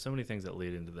mean, there's so many things that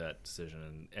lead into that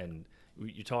decision, and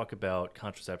you talk about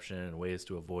contraception and ways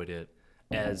to avoid it,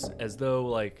 as though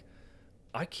like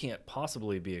I can't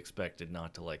possibly be expected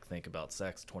not to like think about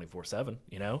sex 24/7,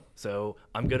 you know? So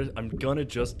I'm gonna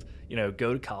just, you know,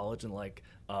 go to college and like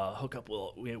hook up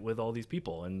with all these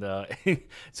people. And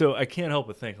so I can't help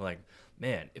but think like,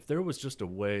 man, if there was just a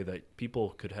way that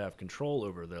people could have control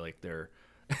over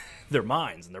their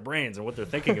minds and their brains and what they're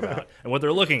thinking about and what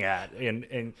they're looking at,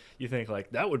 and you think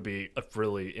like that would be a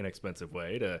really inexpensive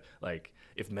way to, like,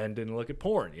 if men didn't look at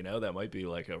porn, you know, that might be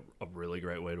like a really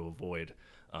great way to avoid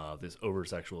this over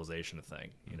sexualization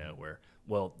thing, you know, where,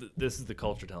 well, this is the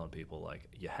culture telling people like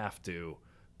you have to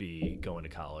be going to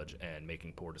college and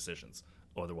making poor decisions,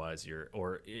 otherwise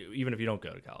or even if you don't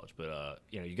go to college, but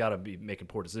you know, you got to be making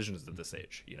poor decisions at this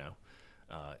age, you know.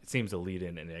 It seems to lead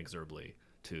in inexorably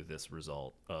to this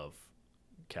result of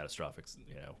catastrophic,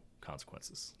 you know,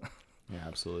 consequences. Yeah,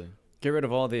 absolutely. Get rid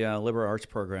of all the liberal arts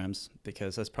programs,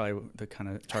 because that's probably the kind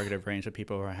of targeted range of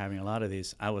people who are having a lot of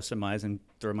these. I will surmise and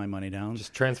throw my money down.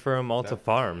 Just transfer them all to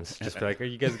farms. Just be like, are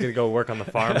you guys going to go work on the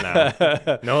farm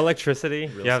now? No electricity.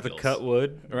 Real you have skills. to cut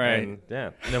wood. Right. And,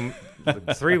 yeah. And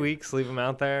then 3 weeks, leave them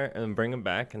out there and bring them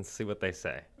back and see what they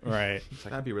say. Right.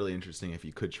 That'd be really interesting if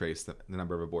you could trace the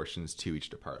number of abortions to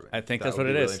each department. I think that that's would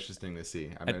what be it really is. interesting to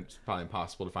see. I mean, it's probably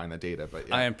impossible to find that data, but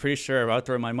yeah. I am pretty sure I'll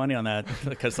throw my money on that,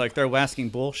 because like they're wasking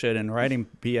bullshit and writing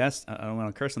BS. I don't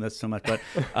want to curse on this so much, but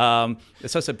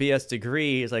it's just a BS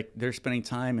degree. It's like they're spending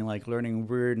time in like learning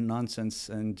weird nonsense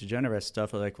and degenerate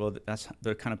stuff. Like, well, that's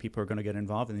the kind of people who are going to get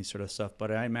involved in these sort of stuff.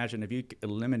 But I imagine if you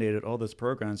eliminated all those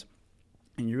programs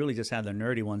and you really just have the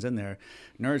nerdy ones in there,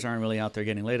 nerds aren't really out there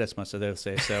getting laid as much, so they'll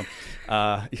say. So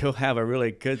you'll have a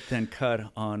really good thin cut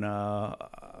on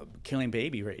killing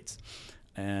baby rates.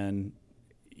 And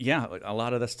yeah, a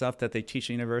lot of the stuff that they teach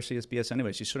at university is BS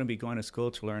anyways. You shouldn't be going to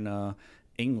school to learn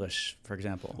English, for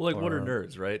example. Well, like, what are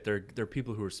nerds, right? They're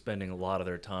people who are spending a lot of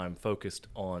their time focused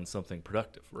on something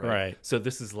productive, right? Right. So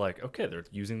this is like, okay, they're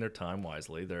using their time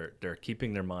wisely. They're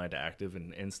keeping their mind active,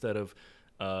 and instead of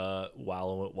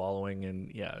wallowing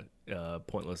in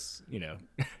pointless, you know,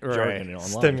 jargon and online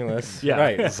Stimulus. Yeah.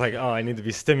 Right. It's like, oh, I need to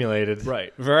be stimulated.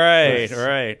 Right.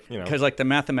 Right. You know. Because like the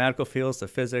mathematical fields, the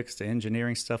physics, the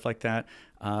engineering, stuff like that,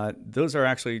 those are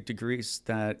actually degrees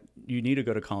that you need to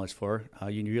go to college for.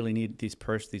 You really need these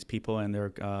people and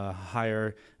their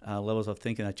higher levels of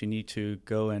thinking that you need to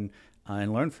go and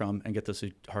learn from and get those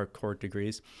hardcore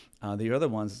degrees. The other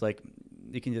ones, like,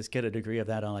 you can just get a degree of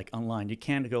that on like online. You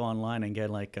can't go online and get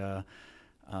like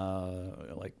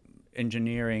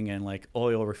engineering and like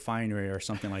oil refinery or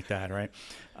something like that, right?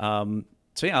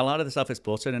 So yeah, a lot of the stuff is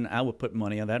bullshit, and I would put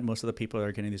money on that. Most of the people that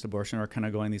are getting these abortion are kind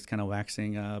of going these kind of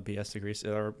waxing BS degrees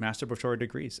or masturbatory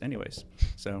degrees anyways.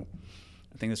 So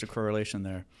I think there's a correlation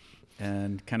there,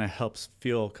 and kind of helps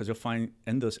feel, because you'll find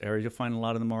in those areas, you'll find a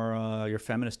lot of them are your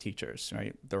feminist teachers,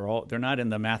 right? They're not in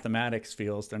the mathematics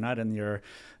fields. They're not in your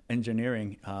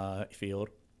engineering field.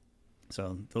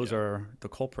 So those are the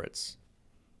culprits.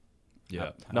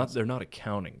 Yeah, they're not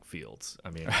accounting fields.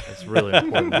 I mean, it's really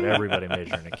important that everybody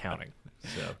major in accounting.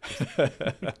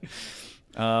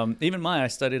 So, even I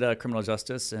studied criminal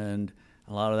justice, and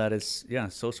a lot of that is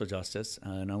social justice.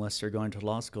 And unless you're going to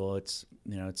law school, it's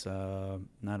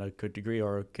not a good degree,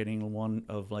 or getting one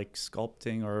of like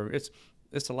sculpting, or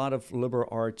it's a lot of liberal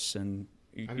arts. And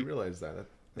I didn't realize that.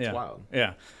 That's wild.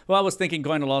 Yeah. Well, I was thinking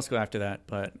going to law school after that,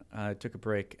 but I took a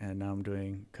break, and now I'm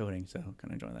doing coding, so I'm kind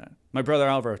of enjoying that. My brother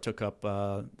Alvaro took up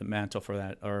the mantle for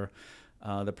that, or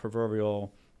the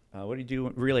proverbial, what do you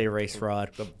do? Relay race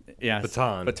rod.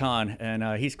 Baton.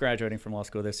 And he's graduating from law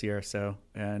school this year, so,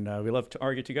 and we love to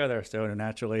argue together, so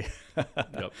naturally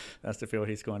that's the field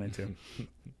he's going into.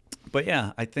 But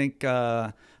yeah, I think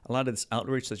a lot of this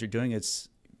outreach that you're doing, it's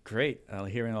great,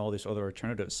 hearing all these other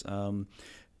alternatives.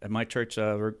 At my church,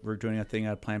 we're doing a thing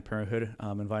at Planned Parenthood.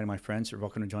 Inviting my friends. You're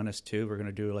welcome to join us too. We're going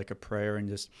to do like a prayer and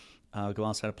just go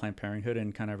outside of Planned Parenthood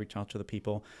and kind of reach out to the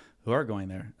people who are going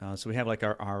there. So we have like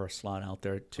our hour slot out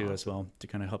there too, as well, to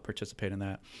kind of help participate in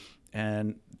that.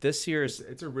 And this year's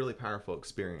it's a really powerful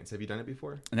experience. Have you done it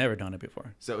before? I've never done it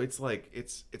before. So it's like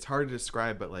it's hard to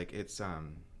describe, but like it's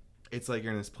like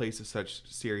you're in this place of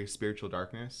such serious spiritual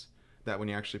darkness that when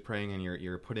you're actually praying and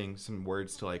you're putting some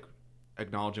words to like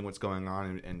acknowledging what's going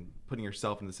on and putting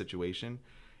yourself in the situation,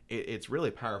 it's really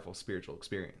a powerful spiritual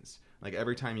experience. Like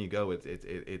every time you go,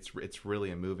 it's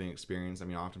really a moving experience. I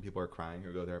mean, often people are crying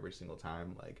who go there every single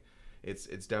time. Like it's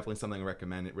definitely something I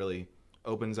recommend. It really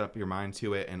opens up your mind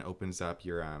to it and opens up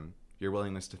your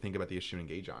willingness to think about the issue and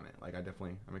engage on it. Like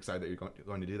I'm excited that you're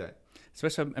going to do that.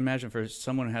 Especially imagine for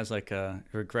someone who has like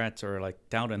regrets or like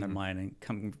doubt in their mind and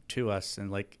come to us and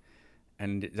like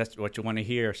and that's what you want to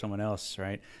hear someone else,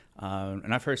 right?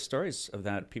 And I've heard stories of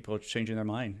that, people changing their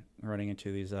mind, running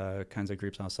into these kinds of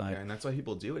groups outside. Yeah, and that's why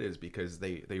people do it, is because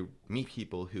they meet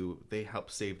people who they help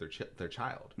save their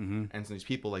child. And so these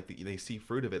people, like, they see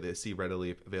fruit of it, they see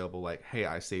readily available, like, hey,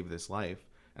 I saved this life,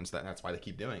 and so that's why they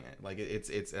keep doing it. Like,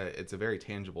 it's a very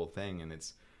tangible thing, and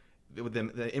it's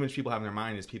the image people have in their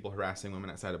mind is people harassing women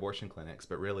outside abortion clinics,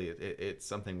 but really it's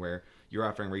something where you're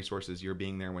offering resources, you're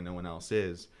being there when no one else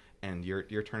is, and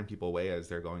you're turning people away as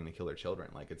they're going to kill their children.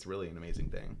 Like, it's really an amazing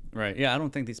thing. Right. Yeah, I don't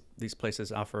think these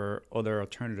places offer other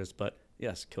alternatives, but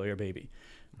yes, kill your baby.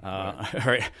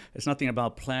 Right. It's nothing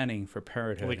about planning for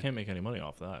parenthood. Well, they can't make any money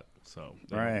off that, so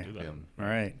they Right. don't do that. Yeah.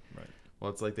 Right. Well,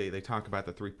 it's like they talk about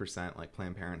the 3%, like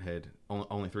Planned Parenthood,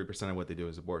 only 3% of what they do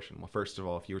is abortion. Well, first of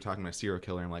all, if you were talking about a serial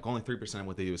killer and like only 3% of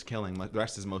what they do is killing, like the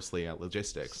rest is mostly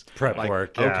logistics. Prep like,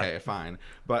 work, yeah. Okay, fine.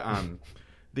 But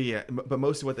but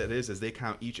most of what that is they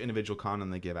count each individual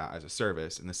condom they give out as a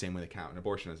service in the same way they count an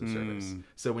abortion as a service.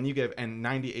 So when you give, and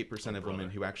 98% of women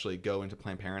who actually go into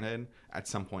Planned Parenthood at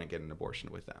some point get an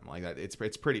abortion with them. Like that,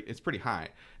 it's pretty high,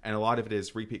 and a lot of it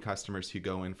is repeat customers who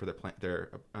go in for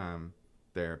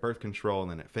their birth control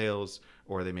and then it fails,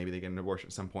 or they get an abortion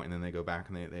at some point and then they go back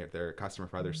and they're a customer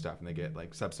for other stuff and they get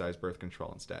like subsidized birth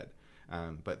control instead.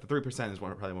 But the 3% is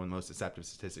probably one of the most deceptive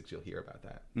statistics you'll hear about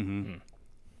that.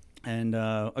 And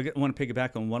I want to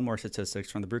piggyback on one more statistics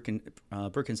from the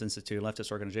Brookings Institute,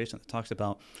 leftist organization, that talks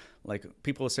about, like,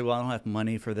 people will say, well, I don't have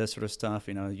money for this sort of stuff.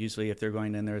 You know, usually if they're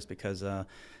going in there, it's because the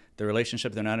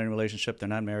relationship, they're not in a relationship, they're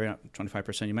not married,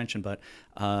 25% you mentioned, but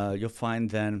you'll find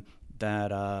then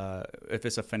that if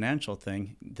it's a financial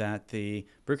thing, that the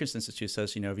Brookings Institute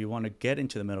says, you know, if you want to get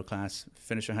into the middle class,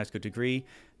 finish your high school degree,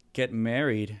 get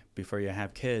married before you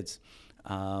have kids,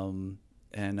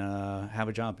 and have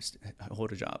a job,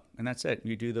 hold a job. And that's it.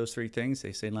 You do those three things.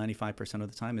 They say 95%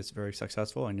 of the time it's very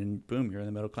successful, and then boom, you're in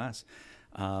the middle class.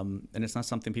 And it's not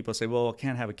something people say, well, I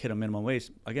can't have a kid on minimum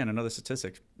wage. Again, another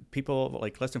statistic. People,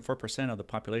 like less than 4% of the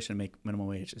population make minimum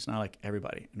wage. It's not like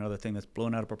everybody. Another thing that's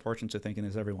blown out of proportion to thinking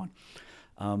is everyone.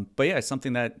 But yeah, it's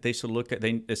something that they should look at.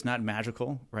 It's not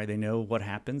magical, right? They know what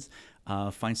happens.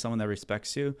 Find someone that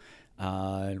respects you,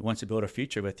 wants to build a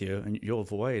future with you, and you'll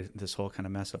avoid this whole kind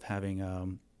of mess of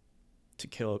having to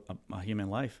kill a human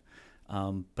life.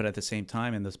 But at the same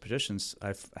time, in those positions,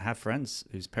 I have friends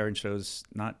whose parents chose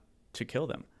not to kill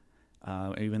them,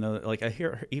 even though, like, I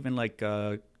hear even like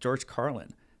George Carlin,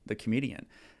 the comedian,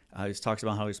 he talks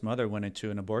about how his mother went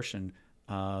into an abortion,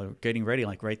 getting ready,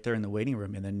 like right there in the waiting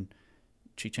room, and then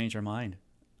she changed her mind,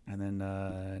 and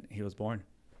then he was born.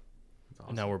 That's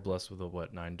awesome. Now we're blessed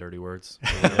with 9 dirty words.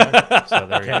 So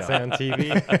there you Can't go. say on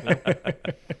TV.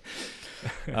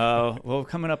 Well,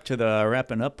 coming up to the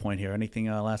wrapping up point here. Anything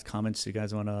last comments you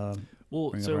guys want to?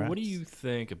 Well, so what do you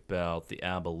think about the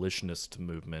abolitionist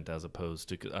movement as opposed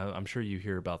to? I'm sure you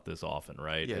hear about this often,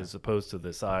 right? Yeah. As opposed to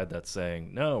the side that's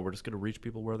saying, no, we're just going to reach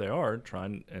people where they are, try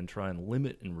and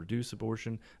limit and reduce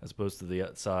abortion, as opposed to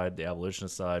the side, the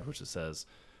abolitionist side, which says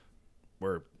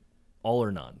we're all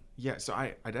or none. Yeah, so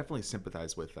I definitely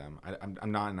sympathize with them.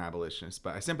 I'm not an abolitionist,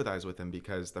 but I sympathize with them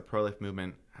because the pro-life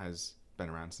movement has been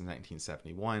around since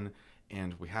 1971,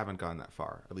 and we haven't gone that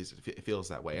far. At least it feels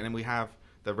that way. And then we have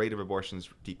the rate of abortions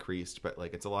decreased, but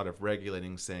like it's a lot of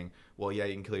regulating, saying, well, yeah,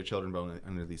 you can kill your children, but only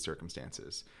under these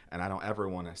circumstances. And I don't ever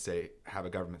want to have a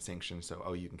government sanction, so,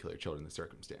 oh, you can kill your children in this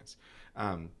circumstance.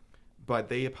 But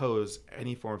they oppose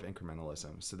any form of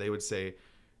incrementalism. So they would say,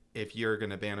 if you're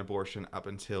going to ban abortion up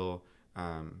until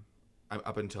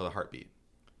the heartbeat,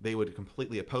 they would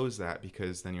completely oppose that,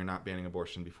 because then you're not banning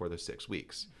abortion before those 6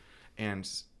 weeks. And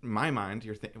in my mind,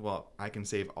 you're thinking, well, I can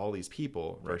save all these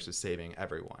people versus saving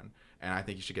everyone. And I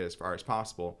think you should get as far as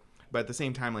possible. But at the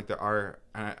same time, like, there are,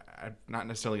 I'm not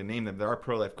necessarily going to name them, there are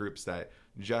pro-life groups that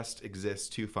just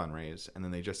exist to fundraise, and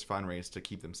then they just fundraise to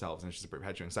keep themselves. And it's just a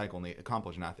perpetuating cycle, and they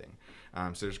accomplish nothing.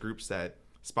 So there's groups that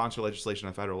sponsor legislation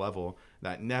at a federal level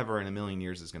that never in a million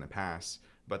years is going to pass,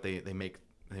 but they make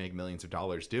millions of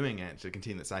dollars doing it to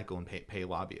continue the cycle and pay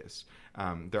lobbyists.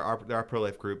 There are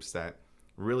pro-life groups that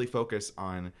really focus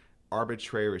on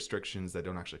arbitrary restrictions that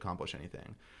don't actually accomplish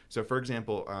anything. So, for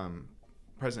example,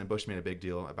 President Bush made a big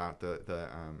deal about the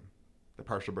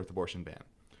partial birth abortion ban.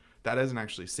 That doesn't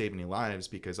actually save any lives,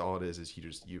 because all it is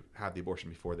you have the abortion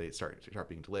before they start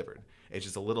being delivered. It's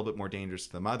just a little bit more dangerous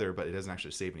to the mother, but it doesn't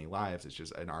actually save any lives. It's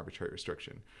just an arbitrary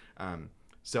restriction.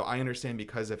 So I understand,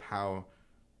 because of how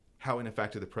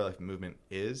ineffective the pro-life movement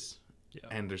is. Yeah.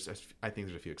 And I think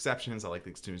there's a few exceptions. I like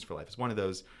the Students for Life is one of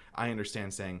those. I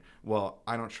understand saying, well,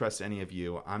 I don't trust any of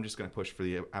you. I'm just going to push for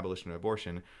the abolition of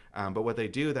abortion. But what they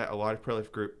do that a lot of pro-life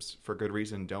groups, for good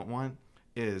reason, don't want,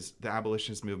 is the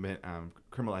abolitionist movement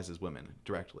criminalizes women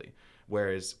directly,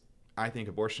 whereas I think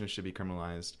abortionists should be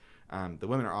criminalized. The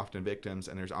women are often victims,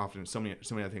 and there's often so many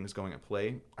other things going at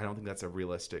play. I don't think that's a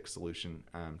realistic solution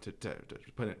to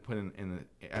put in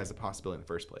as a possibility in the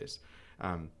first place.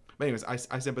 But anyways,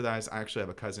 I sympathize. I actually have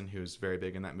a cousin who's very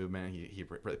big in that movement. He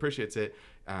really appreciates it.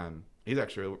 He's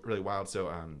actually really wild.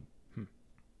 So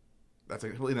that's a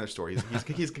completely another story.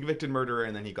 He's a convicted murderer,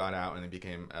 and then he got out and then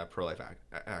became a pro-life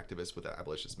activist with the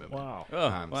abolitionist movement. Wow. Oh,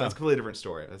 So that's a completely different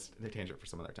story. That's a tangent for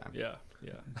some other time. Yeah.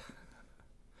 Yeah.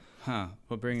 Huh.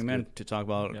 We'll bring him in to talk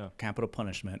about capital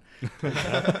punishment.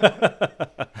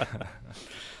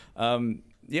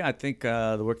 Yeah, I think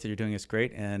the work that you're doing is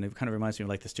great, and it kind of reminds me of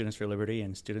like the Students for Liberty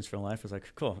and Students for Life. Was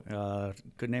like, cool,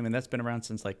 good name, and that's been around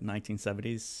since like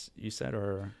 1970s. You said,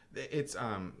 or it's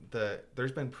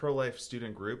there's been pro-life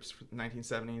student groups from the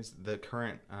 1970s. The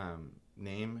current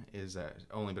name is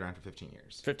only been around for 15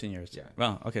 years. 15 years. Yeah.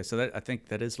 Wow. Okay, so I think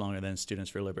that is longer than Students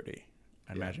for Liberty.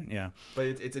 I imagine, yeah. But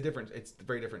it's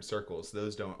very different circles.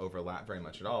 Those don't overlap very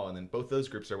much at all. And then both those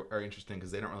groups are interesting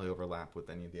because they don't really overlap with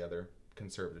any of the other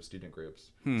conservative student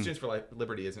groups. Students for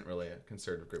Liberty isn't really a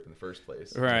conservative group in the first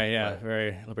place. Right, yeah,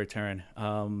 very libertarian.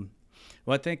 Well,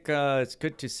 I think it's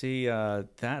good to see that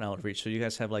outreach. So you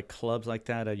guys have like clubs like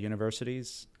that at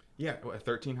universities? Yeah,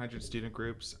 1,300 student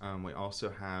groups. We also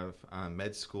have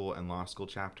med school and law school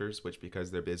chapters, which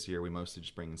because they're busier, we mostly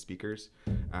just bring in speakers.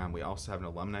 We also have an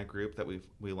alumni group that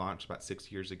we launched about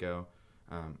 6 years ago.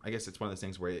 I guess it's one of those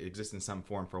things where it exists in some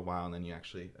form for a while, and then you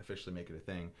actually officially make it a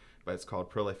thing. But it's called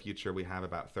Pro Life Future. We have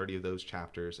about 30 of those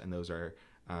chapters, and those are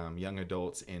young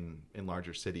adults in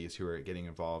larger cities who are getting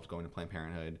involved, going to Planned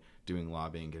Parenthood, doing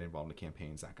lobbying, getting involved in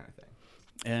campaigns, that kind of thing.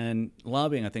 And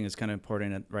lobbying, I think, is kind of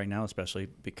important right now, especially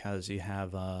because you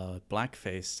have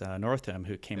Blackface Northam,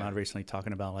 who came out recently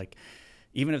talking about, like,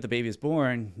 even if the baby is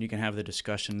born, you can have the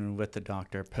discussion with the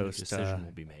doctor post. Decision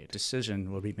will be made.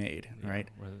 Decision will be made, right?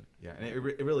 Yeah, and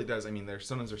it really does. I mean,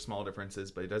 sometimes there's small differences,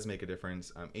 but it does make a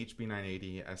difference. HB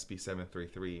 980, SB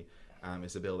 733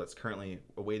 is a bill that's currently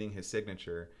awaiting his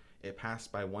signature. It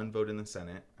passed by one vote in the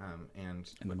Senate,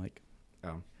 and the mic.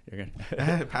 Oh. You're good.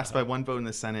 It passed by one vote in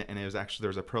the Senate, and it was actually, there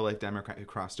was a pro-life Democrat who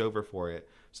crossed over for it.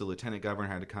 So Lieutenant Governor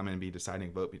had to come in and be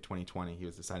deciding vote. 2020, he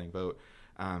was deciding vote,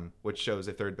 which shows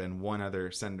if there had been one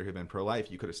other senator who had been pro-life,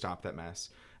 you could have stopped that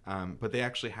mess. But they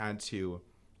actually had to,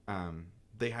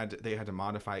 they had to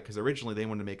modify it because originally they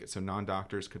wanted to make it so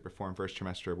non-doctors could perform first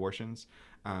trimester abortions,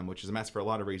 which is a mess for a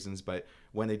lot of reasons. But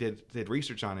when they did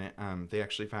research on it, they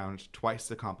actually found twice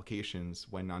the complications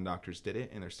when non-doctors did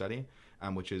it in their study,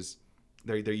 which is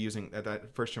they're using at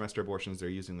that first trimester abortions, they're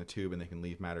using the tube and they can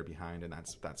leave matter behind, and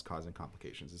that's causing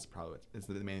complications. Is probably is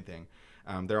the main thing.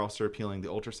 They're also repealing the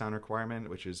ultrasound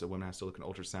requirement, which is a woman has to look at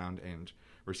an ultrasound and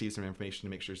receive some information to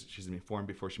make sure she's informed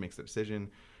before she makes the decision.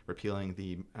 Repealing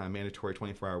the mandatory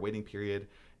 24-hour waiting period,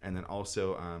 and then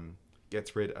also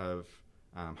gets rid of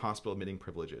hospital admitting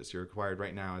privileges. You're required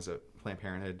right now as a Planned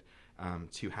Parenthood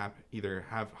to either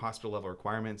have hospital level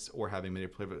requirements or have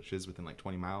admitted privileges within like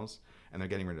 20 miles, and they're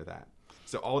getting rid of that.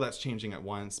 So all that's changing at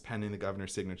once, pending the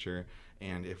governor's signature.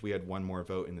 And if we had one more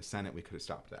vote in the Senate, we could have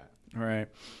stopped that. Right.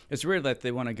 It's weird that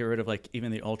they want to get rid of like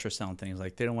even the ultrasound things.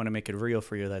 Like they don't want to make it real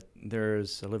for you that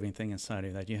there's a living thing inside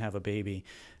you, that you have a baby.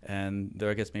 And there,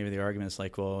 I guess maybe the argument is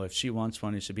like, well, if she wants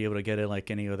one, you should be able to get it like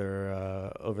any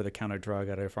other over-the-counter drug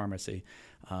at a pharmacy.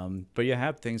 But you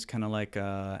have things kind of like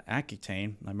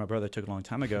Accutane, like my brother took a long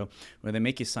time ago, where they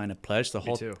make you sign a pledge. The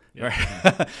whole, too. Yeah.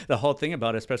 Right? The whole thing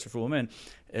about it, especially for women,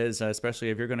 is especially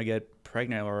if you're going to get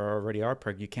pregnant or already are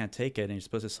pregnant, you can't take it, and you're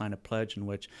supposed to sign a pledge in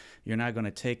which you're not going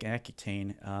to take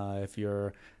Accutane if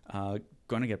you're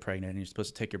going to get pregnant, and you're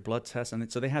supposed to take your blood test.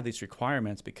 And so they have these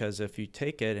requirements because if you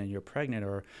take it and you're pregnant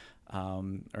or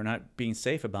not being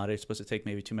safe about it, you're supposed to take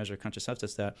maybe 2 measures of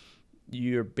contraceptives that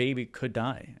your baby could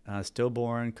die,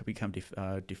 stillborn, could become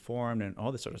deformed, and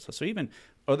all this sort of stuff. So even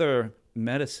other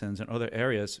medicines and other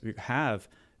areas, we have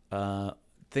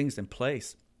things in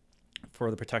place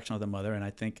for the protection of the mother, and I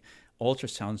think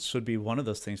ultrasound should be one of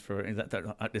those things for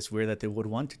that. It's weird that they would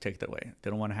want to take that away.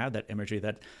 They don't want to have that imagery.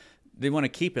 That they want to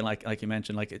keep it like you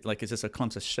mentioned, like it's just a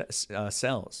clump of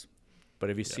cells. But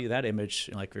if you see that image,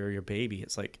 like for your baby,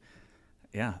 it's like,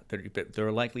 yeah, there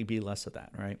will likely be less of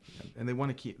that, right? And they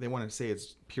want to say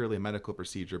it's purely a medical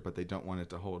procedure, but they don't want it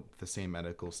to hold the same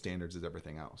medical standards as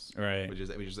everything else, right? Which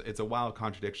is it's a wild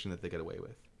contradiction that they get away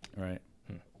with, right?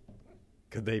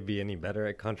 Could they be any better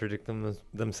at contradicting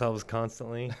themselves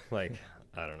constantly? Like,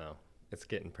 I don't know. It's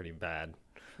getting pretty bad.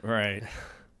 Right.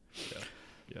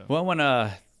 Yeah. Well, I want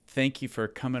to thank you for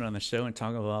coming on the show and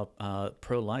talking about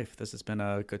pro-life. This has been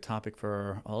a good topic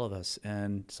for all of us,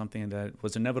 and something that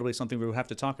was inevitably something we would have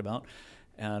to talk about.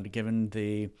 And given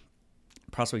the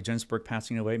possibly Ginsburg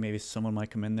passing away, maybe someone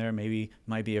might come in there. Maybe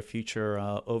might be a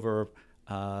future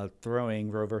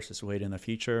throwing Roe versus Wade in the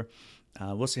future.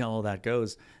 We'll see how all that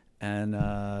goes. And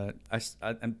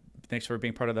and thanks for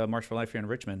being part of the March for Life here in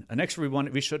Richmond. Next,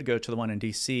 we should go to the one in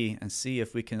D.C. and see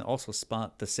if we can also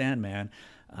spot the Sandman,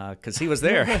 because he was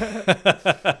there,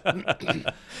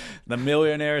 the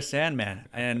millionaire Sandman.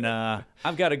 And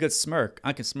I've got a good smirk.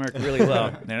 I can smirk really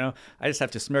well. I just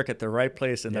have to smirk at the right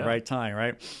place and the right time,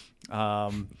 right?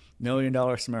 $1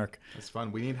 million smirk. It's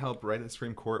fun. We need help right at the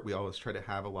Supreme Court. We always try to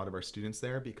have a lot of our students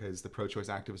there because the pro-choice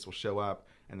activists will show up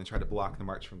and then try to block the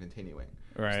march from continuing.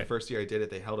 Right. So the first year I did it,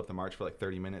 they held up the march for like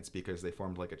 30 minutes because they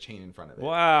formed like a chain in front of it.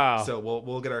 Wow. So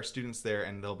we'll get our students there,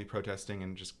 and they'll be protesting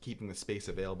and just keeping the space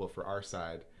available for our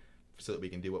side so that we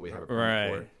can do what we have a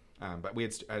permit for. But I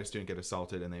had a student get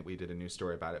assaulted, and we did a news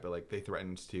story about it. But like they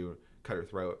threatened to cut her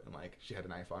throat, and like she had a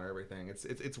knife on her, everything.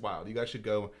 It's wild. You guys should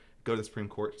go to the Supreme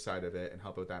Court side of it and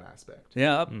help with that aspect.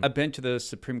 Yeah, I've been to the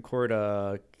Supreme Court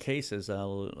cases, I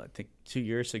think 2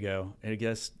 years ago. And it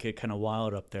gets kind of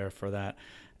wild up there for that.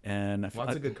 And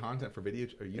lots of good content for video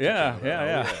or YouTube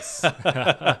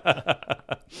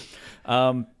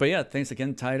channel. But yeah, thanks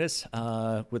again, Titus.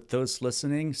 With those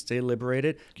listening, stay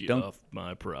liberated. Get off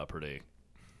my property.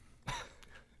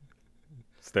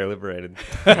 Stay liberated.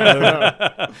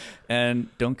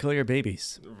 And don't kill your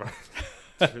babies.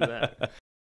 True that.